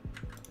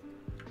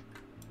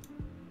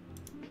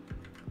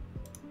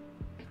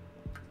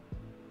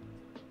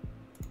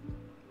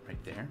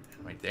 Right there,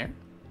 and right there.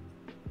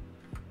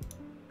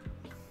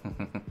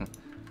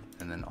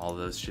 And then all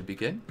those should be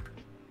good.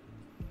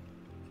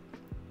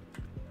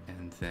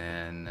 And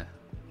then,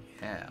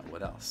 yeah,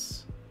 what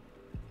else?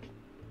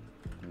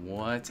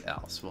 What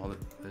else? Well,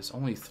 there's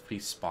only 3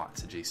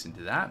 spots adjacent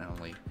to that, and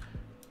only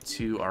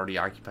 2 already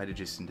occupied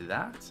adjacent to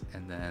that.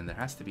 And then there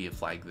has to be a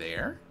flag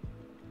there.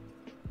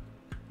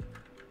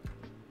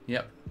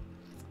 Yep.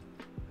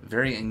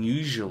 Very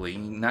unusually,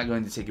 not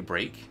going to take a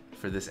break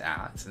for this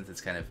ad, since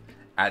it's kind of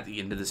at the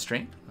end of the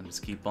stream. I'll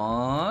just keep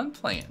on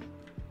playing.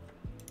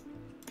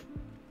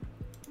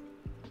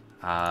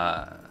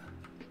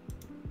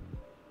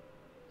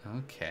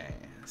 Okay,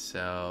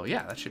 so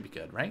yeah, that should be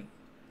good, right?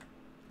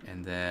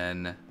 And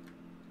then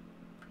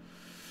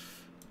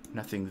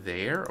nothing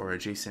there or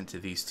adjacent to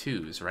these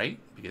twos, right?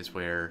 Because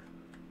we're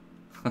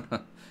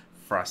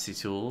Frosty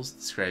Tools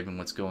describing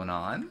what's going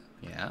on.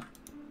 Yeah.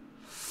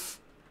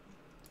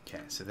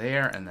 Okay, so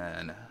there, and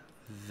then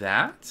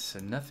that. So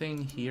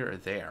nothing here or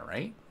there,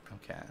 right?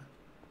 Okay.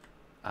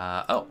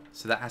 Oh,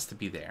 so that has to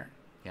be there.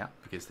 Yeah,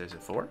 because there's a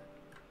 4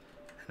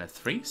 and a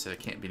 3, so there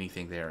can't be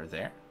anything there or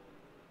there.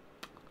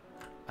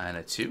 And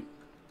a 2.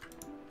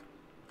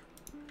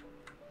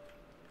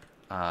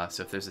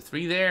 So if there's a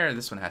 3 there,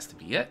 this one has to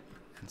be it.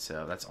 And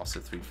so that's also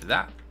 3 for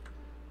that.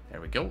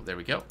 There we go. There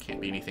we go.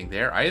 Can't be anything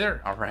there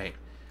either. All right.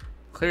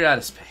 Clear out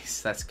of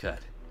space. That's good.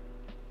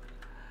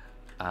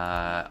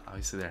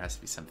 Obviously, there has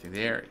to be something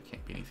there. It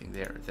can't be anything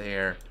there or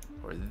there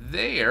or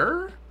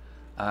there.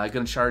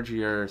 Gonna charge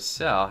your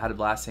cell. Had a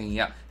blast hanging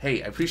out.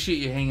 Hey, I appreciate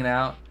you hanging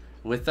out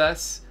with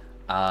us.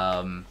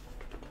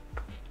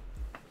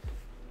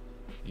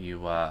 You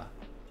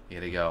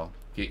gotta go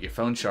get your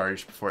phone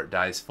charged before it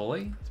dies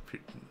fully.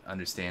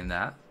 Understand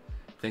that.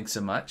 Thanks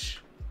so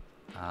much.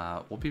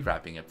 We'll be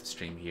wrapping up the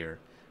stream here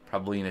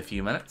probably in a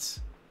few minutes.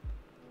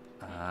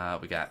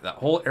 We got that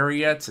whole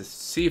area to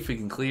see if we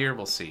can clear.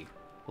 We'll see.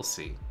 We'll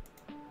see.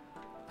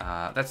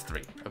 That's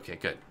 3. Okay,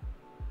 good.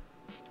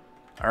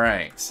 All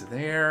right, so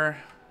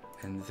there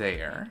and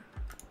there.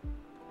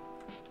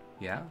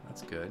 Yeah,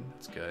 that's good.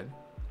 That's good.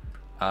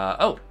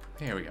 Oh,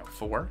 here we go.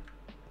 4.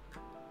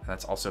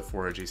 That's also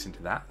 4 adjacent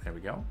to that. There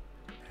we go.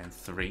 And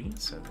 3.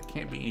 So there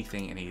can't be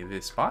anything in any of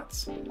these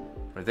spots.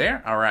 We're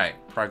there. All right,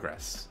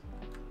 progress.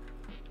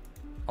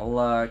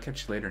 I'll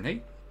catch you later,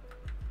 Nate.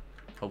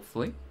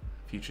 Hopefully,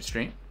 future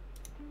stream.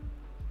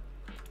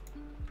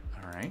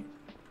 All right.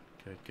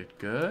 Good, good,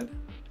 good.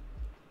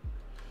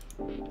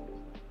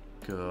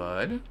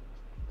 Good.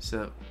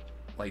 So,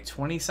 like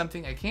 20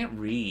 something. I can't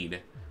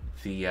read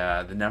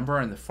the number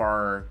in the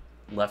far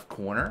left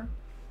corner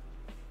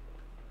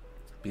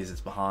because it's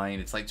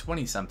behind. It's like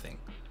 20 something.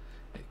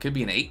 It could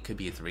be an 8, could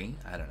be a 3.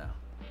 I don't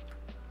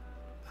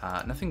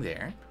know. Nothing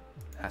there.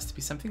 Has to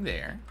be something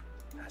there.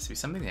 Has to be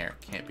something there.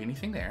 Can't be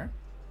anything there.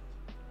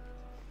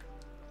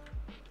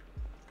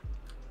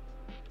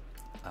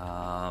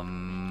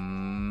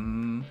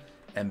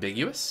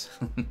 Ambiguous.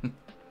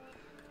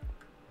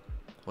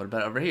 What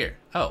about over here?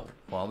 Oh,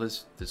 well,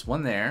 there's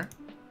one there.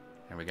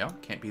 There we go.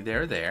 Can't be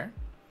there or there.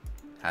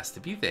 Has to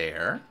be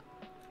there.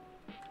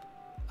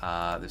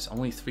 There's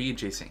only 3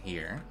 adjacent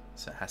here,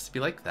 so it has to be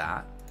like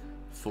that.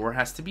 4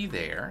 has to be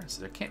there,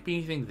 so there can't be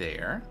anything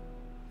there.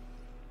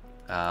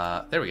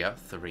 There we go.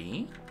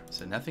 3.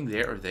 So nothing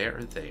there or there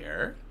or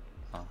there.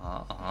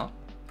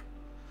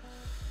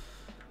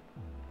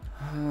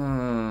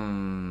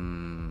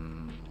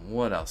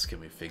 What else can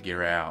we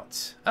figure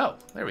out? Oh,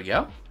 there we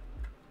go.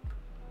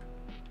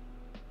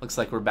 Looks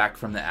like we're back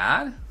from the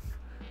ad.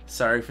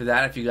 Sorry for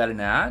that if you got an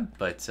ad,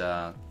 but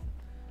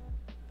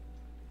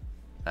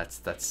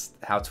that's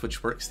how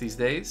Twitch works these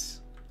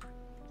days.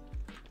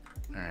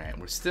 All right,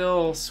 we're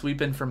still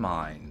sweeping for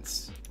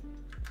mines.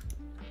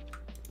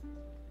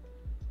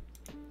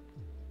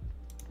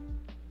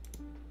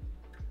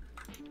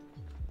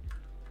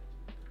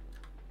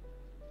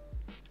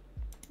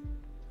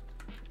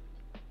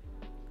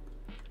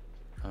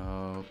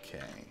 Okay.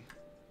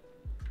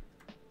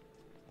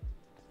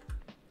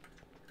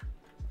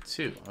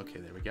 2. Okay,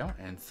 there we go.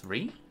 And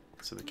 3.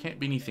 So there can't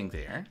be anything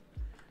there.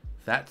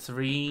 That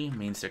 3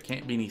 means there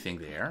can't be anything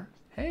there.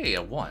 Hey,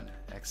 a 1.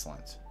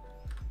 Excellent.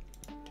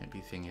 Can't be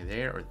anything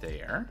there or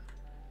there.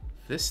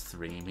 This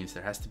 3 means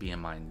there has to be a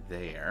mine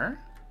there.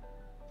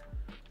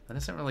 That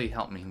doesn't really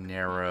help me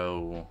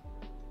narrow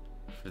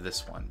for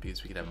this one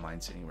because we could have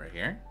mines anywhere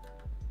here.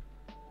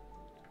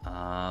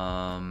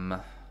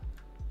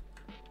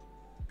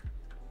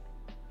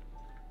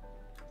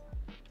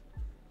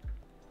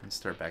 Let's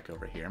start back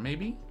over here,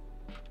 maybe.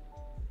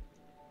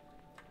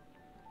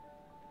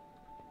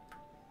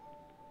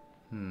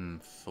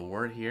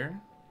 4 here.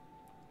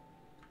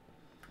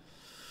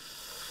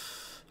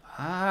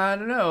 I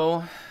don't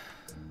know.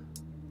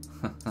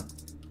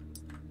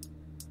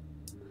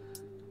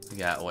 We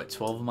got, what,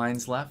 12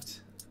 mines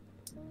left?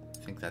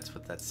 I think that's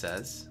what that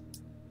says.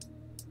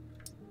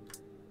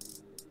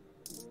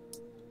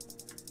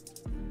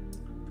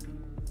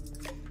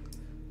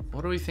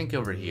 What do we think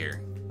over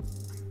here?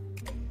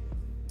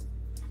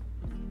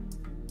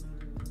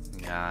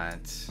 We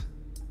got...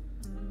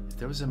 If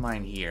there was a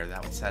mine here,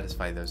 that would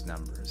satisfy those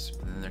numbers.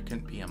 But then there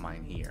couldn't be a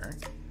mine here.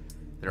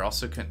 There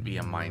also couldn't be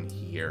a mine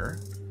here.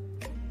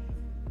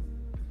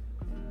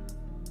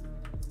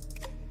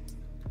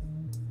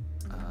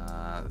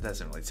 That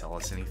doesn't really tell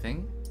us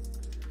anything.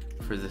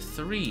 For the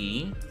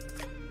 3,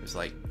 there's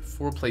like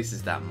 4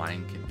 places that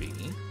mine could be.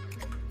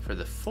 For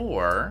the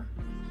 4,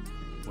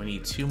 we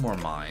need 2 more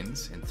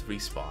mines in 3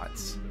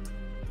 spots.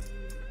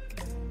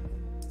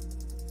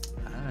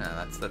 I don't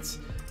know,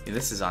 yeah,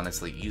 this is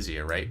honestly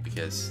easier, right?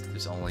 Because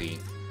there's only...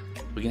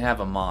 We can have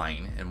a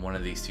mine in one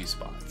of these 2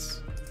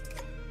 spots.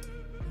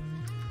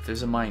 If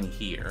there's a mine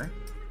here,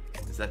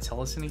 does that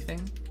tell us anything?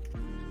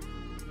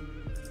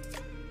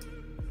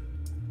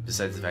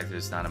 Besides the fact that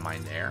there's not a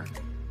mine there?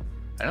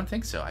 I don't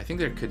think so. I think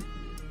there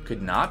could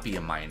could not be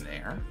a mine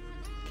there.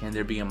 Can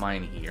there be a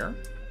mine here?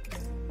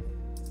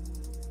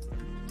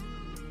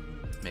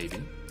 Maybe.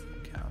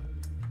 Okay.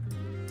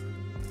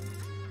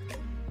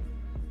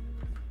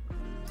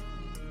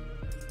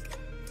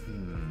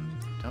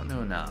 Don't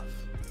know enough.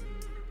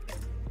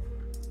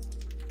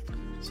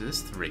 So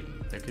this 3.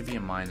 There could be a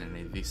mine in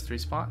any of these 3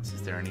 spots.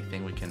 Is there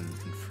anything we can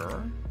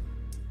infer?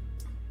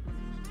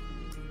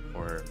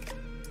 Or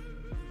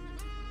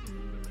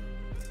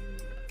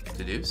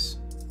deduce?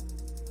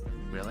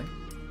 Really?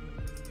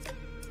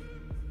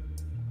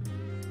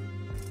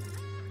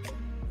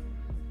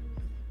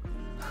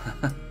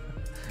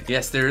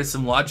 Yes, there is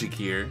some logic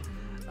here.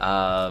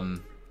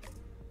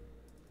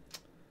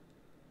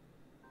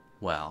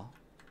 Well,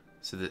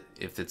 so that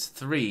if it's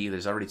 3,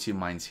 there's already 2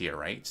 mines here,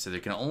 right? So there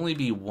can only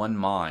be 1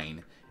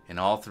 mine in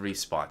all 3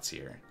 spots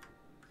here.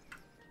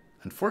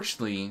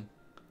 Unfortunately,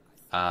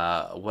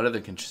 what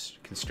other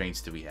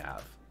constraints do we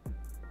have?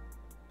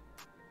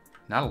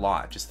 Not a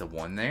lot, just the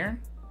 1 there.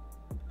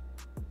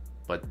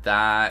 But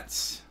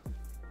that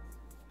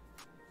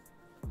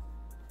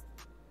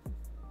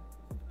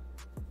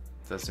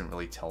doesn't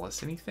really tell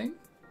us anything.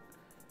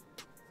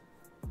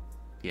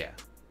 Yeah.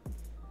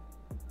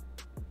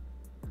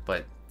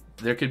 But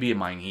there could be a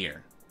mine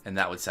here, and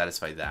that would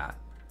satisfy that.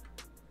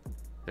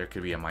 There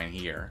could be a mine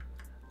here.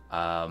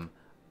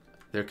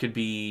 There could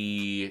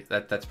be...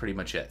 That's pretty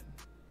much it.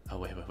 Oh,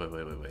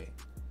 wait.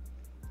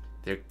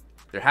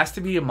 There has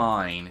to be a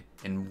mine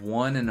in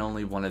one and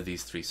only one of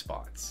these 3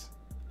 spots.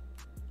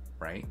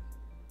 Right?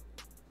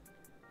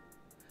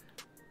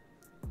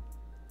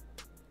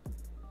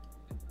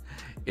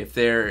 If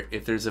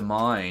there's a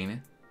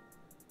mine...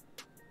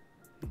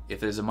 If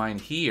there's a mine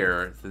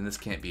here, then this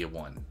can't be a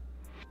 1.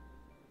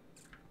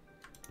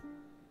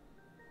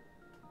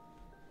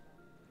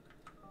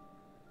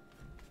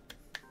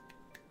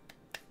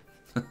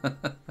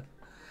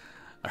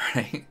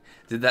 Alright.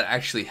 Did that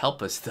actually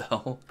help us,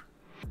 though?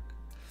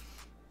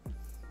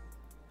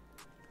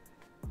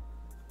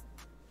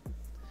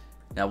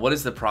 Now, what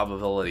is the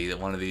probability that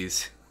one of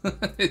these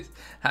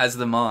has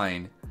the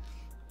mine?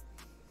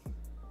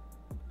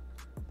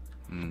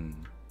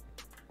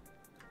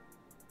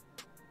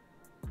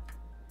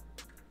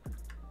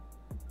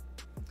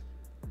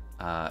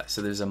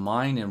 So there's a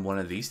mine in one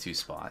of these 2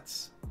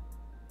 spots.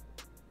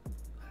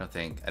 I don't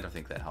think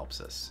that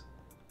helps us.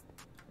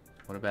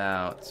 What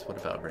about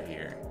over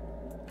here?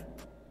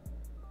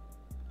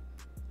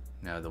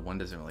 No, the 1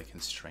 doesn't really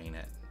constrain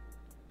it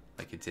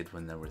like it did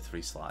when there were 3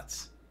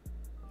 slots.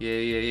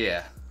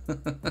 Yeah.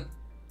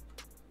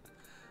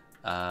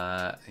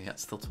 Yeah,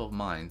 it's still 12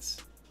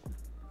 mines.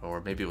 Or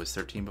maybe it was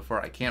 13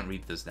 before. I can't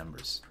read those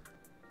numbers.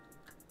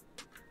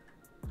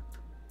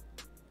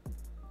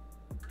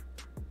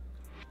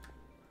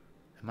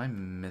 Am I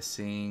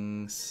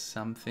missing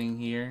something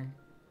here?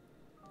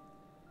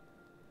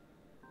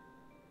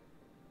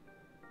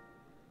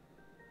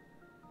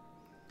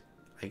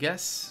 I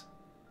guess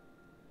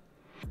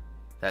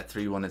that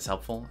 3-1 is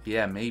helpful.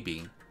 Yeah,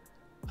 maybe.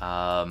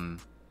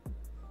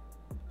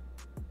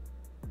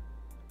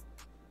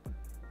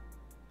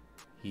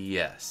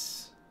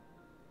 Yes.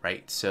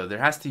 Right, so there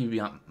has to be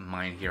a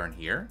mine here and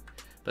here.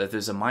 But if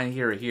there's a mine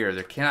here or here,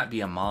 there cannot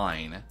be a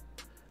mine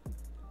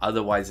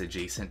otherwise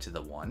adjacent to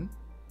the 1.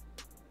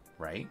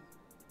 Right?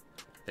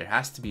 There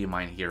has to be a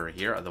mine here or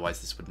here,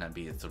 otherwise this would not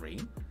be a 3.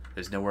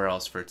 There's nowhere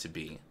else for it to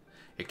be.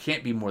 It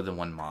can't be more than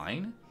 1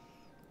 mine.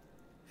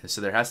 And so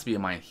there has to be a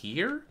mine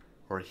here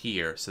or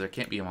here, so there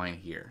can't be a mine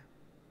here.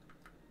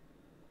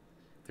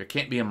 There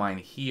can't be a mine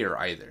here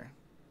either.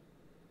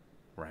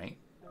 Right?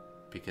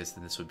 Because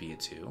then this would be a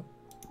 2.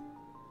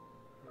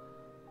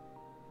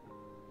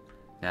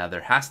 Now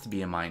there has to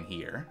be a mine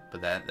here, but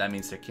that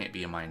means there can't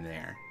be a mine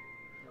there.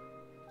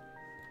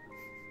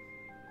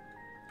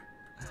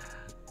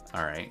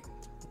 Alright.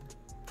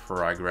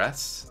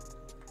 Progress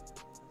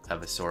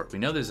of a sort. We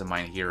know there's a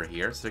mine here or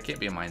here, so there can't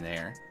be a mine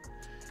there.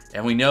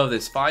 And we know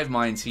there's 5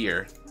 mines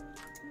here.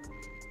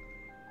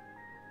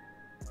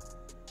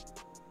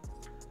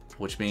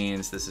 Which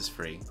means this is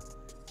free.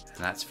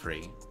 And that's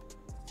free.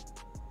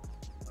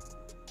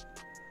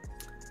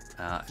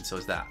 And so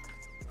is that.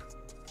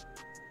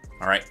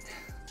 Alright.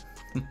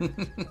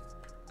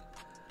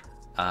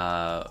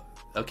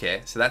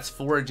 Okay, so that's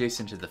 4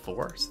 adjacent to the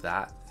 4, so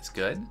that is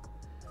good.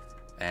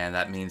 And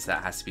that means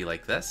that has to be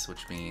like this,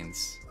 which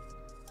means...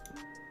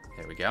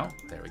 There we go.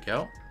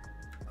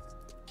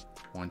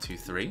 1, 2,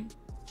 3.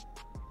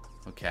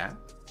 Okay.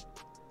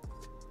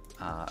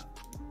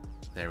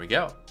 There we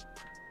go.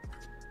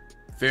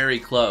 Very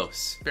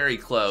close. Very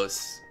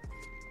close.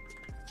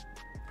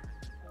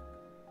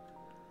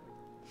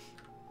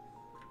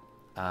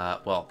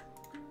 Well,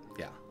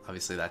 yeah,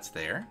 obviously that's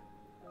there.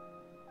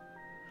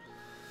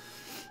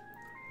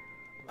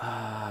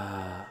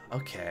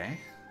 Okay.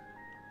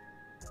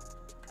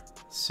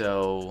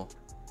 So...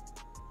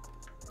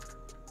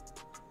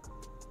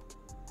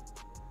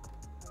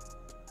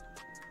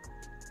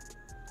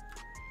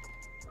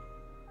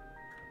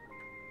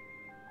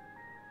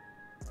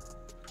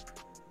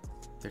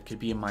 There could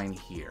be a mine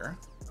here,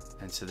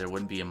 And so there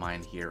wouldn't be a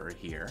mine here or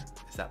here.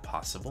 Is that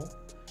possible?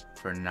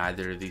 For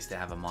neither of these to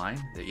have a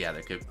mine? Yeah,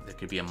 there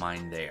could be a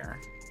mine there.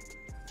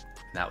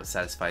 And that would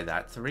satisfy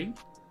that 3.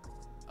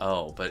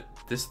 Oh, but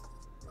this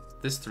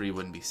 3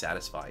 wouldn't be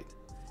satisfied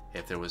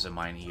if there was a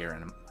mine here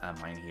and a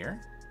mine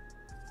here.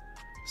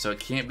 So it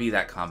can't be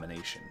that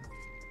combination.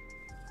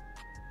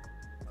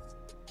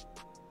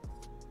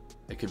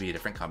 It could be a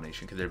different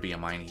combination. Could there be a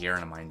mine here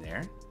and a mine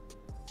there?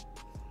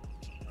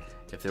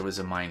 If there was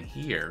a mine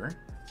here,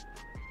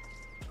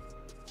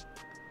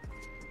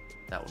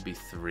 that would be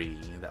 3.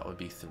 That would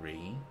be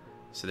 3.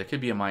 So there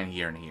could be a mine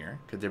here and here.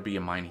 Could there be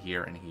a mine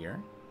here and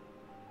here?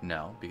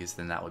 No, because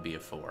then that would be a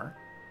 4.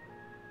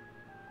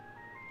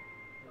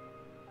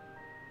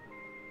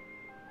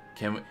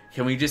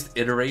 Can we just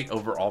iterate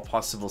over all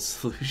possible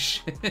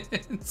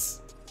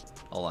solutions?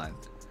 Hold on.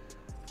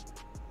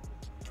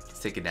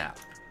 Let's take a nap.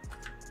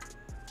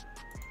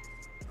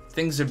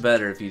 Things are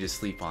better if you just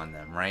sleep on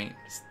them, right?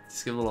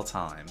 Just give a little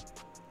time.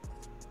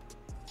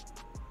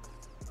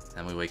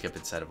 And we wake up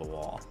inside of a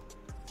wall.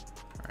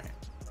 Alright.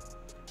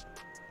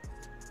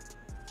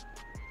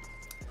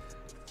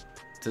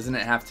 Doesn't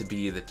it have to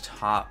be the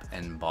top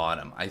and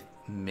bottom?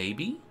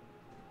 Maybe?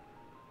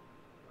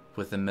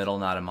 With the middle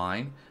not a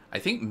mine? I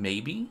think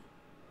maybe.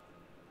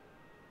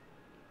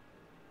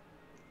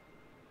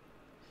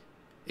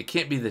 It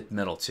can't be the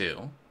middle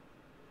two.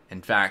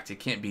 In fact, it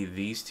can't be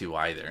these two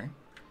either.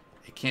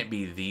 It can't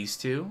be these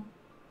two.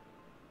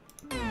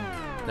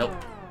 Nope.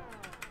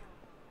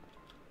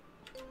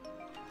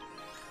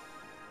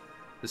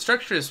 The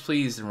structure is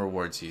pleased and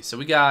rewards you. So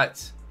we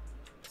got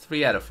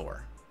 3 out of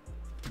 4.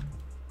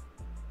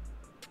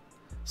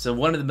 So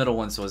one of the middle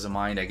ones was a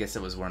mine. I guess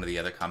it was one of the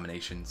other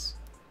combinations.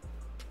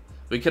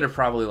 We could have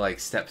probably like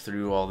stepped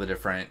through all the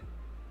different...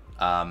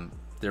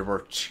 there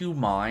were 2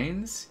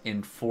 mines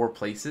in 4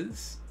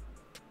 places.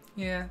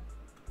 Yeah.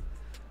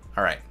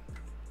 Alright.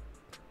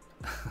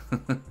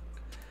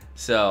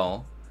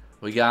 So,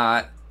 we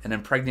got an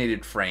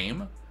impregnated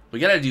frame. We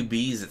gotta do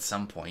bees at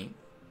some point.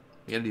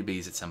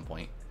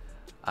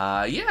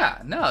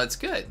 Yeah, no, it's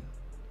good.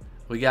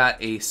 We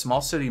got a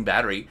small sodium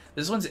battery.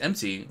 This one's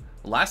empty.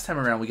 Last time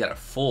around, we got a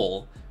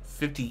full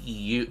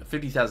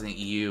 50,000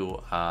 EU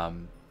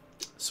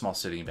small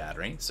sodium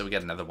battery. So we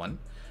got another one.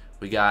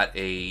 We got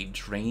a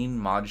drain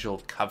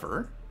module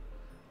cover.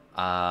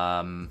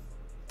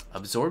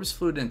 Absorbs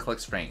fluid and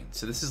collects rain.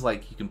 So this is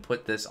like you can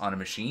put this on a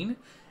machine,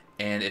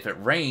 and if it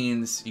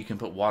rains, you can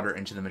put water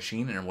into the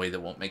machine in a way that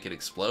won't make it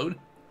explode.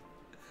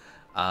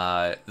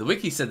 The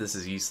wiki said this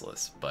is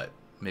useless, but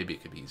maybe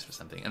it could be used for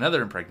something.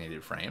 Another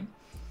impregnated frame.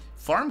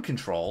 Farm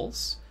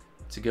controls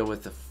to go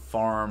with the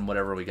farm,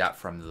 whatever we got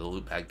from the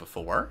loot bag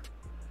before.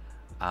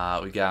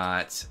 We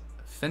got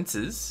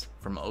fences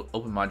from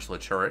open modular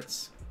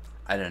turrets.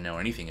 I don't know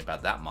anything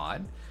about that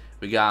mod.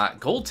 We got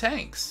gold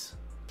tanks.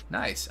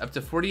 Nice. Up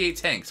to 48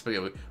 tanks.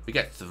 But we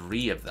got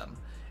 3 of them.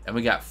 And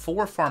we got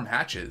 4 farm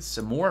hatches.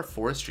 Some more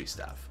forestry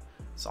stuff.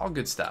 It's all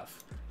good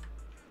stuff.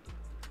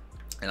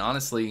 And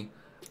honestly,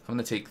 I'm going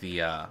to take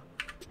the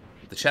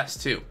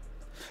chest too.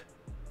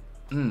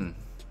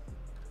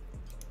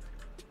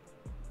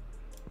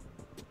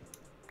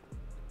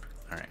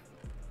 Alright.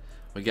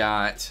 We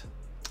got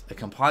a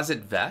composite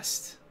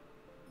vest.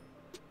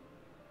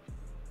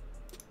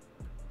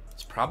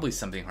 It's probably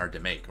something hard to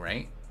make,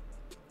 right?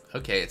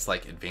 Okay, it's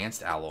like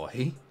advanced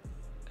alloy.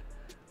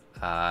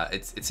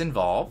 It's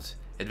involved.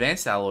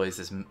 Advanced alloys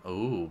is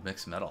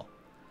mixed metal.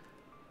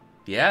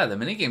 Yeah, the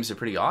minigames are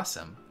pretty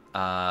awesome.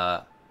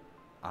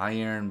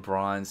 Iron,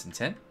 bronze, and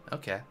tin.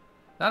 Okay,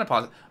 not a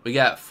positive. We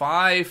got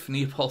 5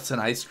 Neapolitan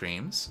ice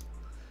creams.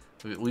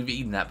 We've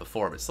eaten that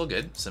before, but still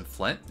good. Some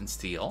flint and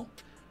steel.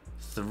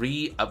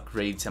 3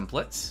 upgrade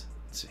templates.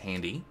 It's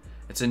handy.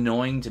 It's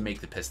annoying to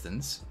make the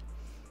pistons.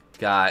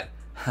 Got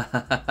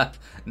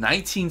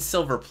 19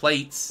 silver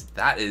plates.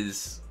 That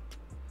is,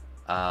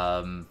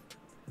 well,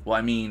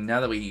 I mean,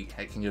 now that we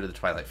can go to the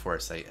Twilight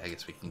Forest, I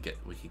guess we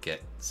could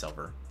get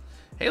silver.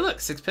 Hey, look,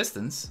 6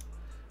 pistons.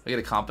 We got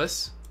a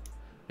compass.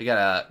 We got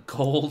a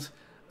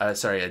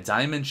a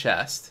diamond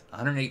chest,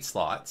 108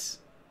 slots.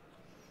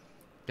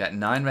 Got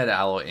 9 red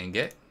alloy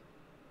ingot.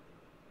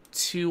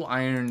 2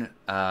 iron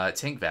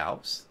tank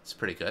valves. It's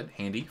pretty good,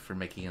 handy for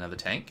making another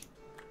tank.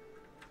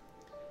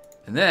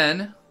 And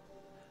then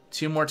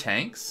 2 more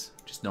tanks,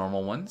 just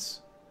normal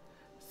ones.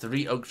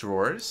 3 oak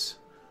drawers.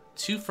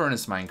 2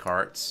 furnace mine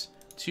carts.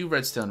 2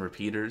 redstone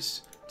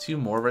repeaters. 2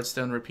 more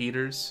redstone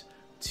repeaters.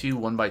 2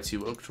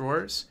 1x2 oak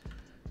drawers.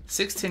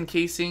 6 tin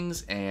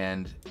casings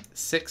and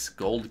 6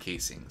 gold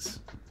casings.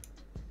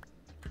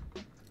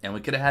 And we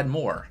could have had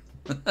more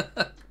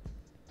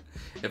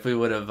if we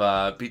would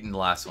have beaten the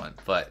last one,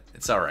 but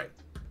it's all right.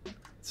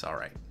 It's all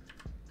right.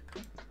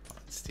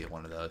 Let's steal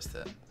one of those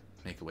to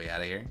make a way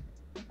out of here.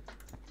 There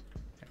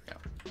we go.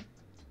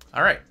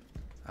 All right.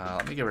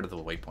 Let me get rid of the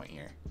waypoint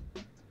here.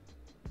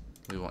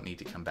 We won't need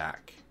to come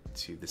back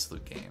to this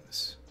loot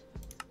games.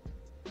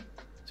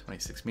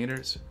 26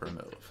 meters,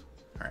 remove.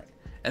 All right.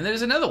 And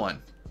there's another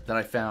one that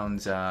I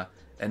found,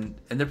 and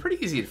they're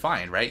pretty easy to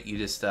find, right? You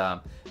just,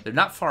 they're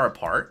not far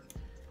apart.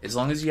 as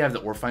long as you have the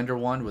ore finder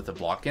one with a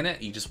block in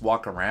it, you just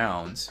walk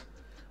around.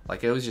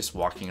 Like I was just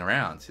walking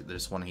around.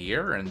 There's one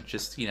here, and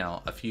just, you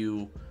know, a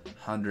few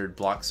hundred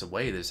blocks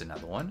away, there's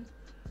another one.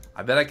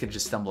 I bet I could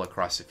just stumble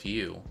across a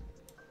few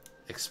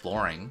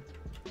exploring.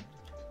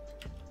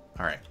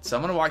 Alright, so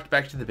I'm going to walk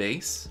back to the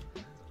base.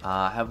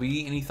 Have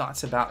we any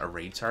thoughts about a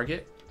raid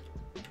target?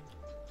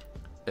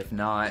 If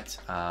not,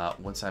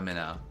 once I'm in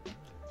a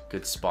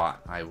good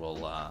spot, I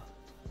will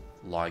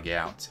log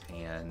out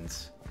and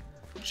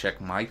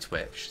check my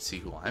Twitch, see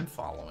who I'm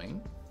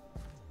following.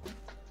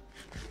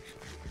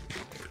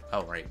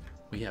 Oh, right.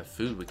 We have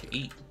food we can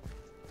eat.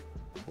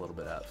 A little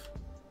bit of.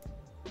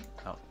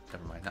 Oh,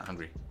 never mind. Not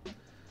hungry.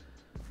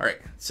 Alright,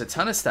 it's a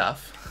ton of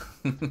stuff.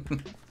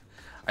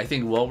 I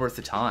think well worth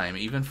the time,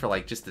 even for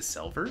like just the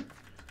silver.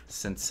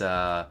 Since,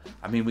 I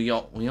mean, we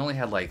only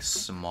had like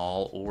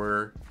small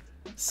ore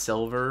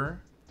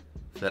silver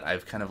that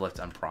I've kind of left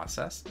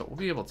unprocessed, but we'll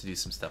be able to do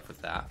some stuff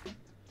with that.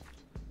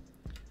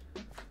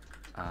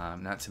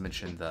 Not to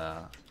mention the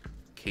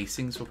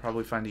casings we'll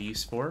probably find a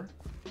use for.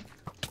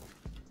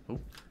 Oh.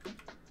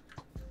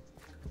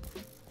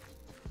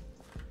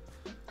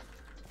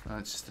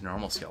 It's just a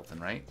normal skeleton,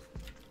 right?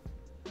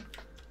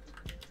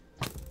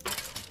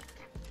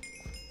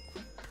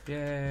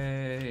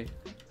 Yay!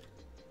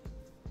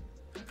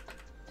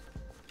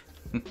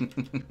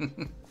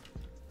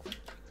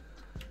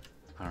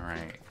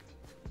 Alright.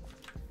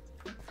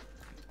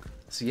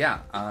 So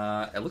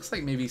yeah, it looks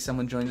like maybe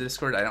someone joined the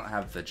Discord. I don't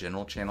have the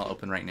general channel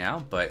open right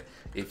now, but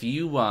if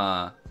you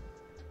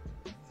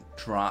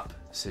drop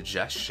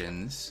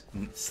suggestions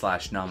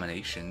 /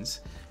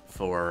 nominations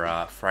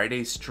for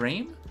Friday's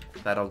stream,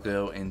 that'll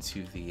go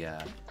into the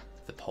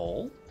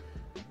poll.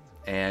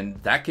 And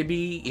that could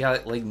be, yeah,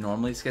 like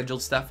normally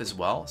scheduled stuff as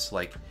well. So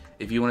like,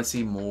 if you want to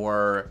see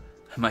more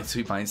My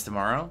Sweet Pines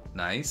tomorrow,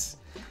 nice.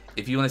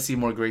 If you want to see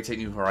more Great Tech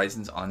New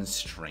Horizons on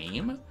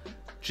stream,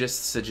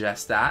 just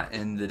suggest that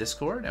in the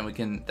Discord,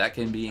 and that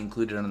can be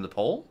included on the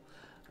poll.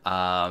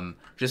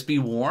 Just be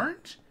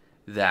warned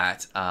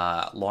that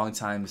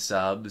longtime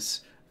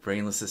subs,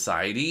 Brainless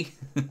Society,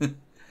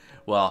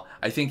 well,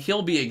 I think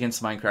he'll be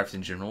against Minecraft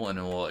in general,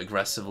 and will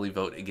aggressively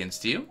vote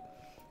against you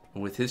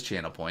with his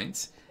channel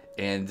points.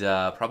 And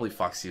probably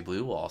Foxy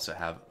Blue will also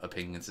have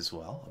opinions as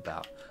well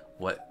about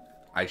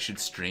what I should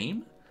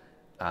stream,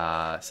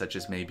 such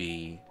as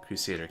maybe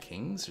Crusader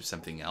Kings or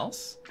something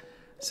else.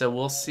 So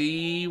we'll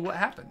see what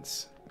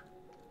happens.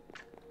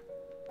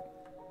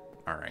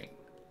 Alright.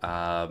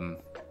 I'm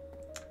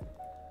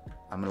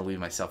going to leave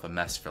myself a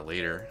mess for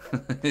later.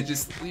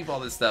 Just leave all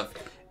this stuff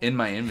in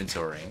my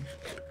inventory.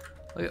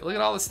 Look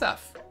at all this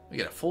stuff. We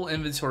got a full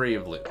inventory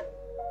of loot.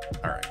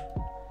 Alright.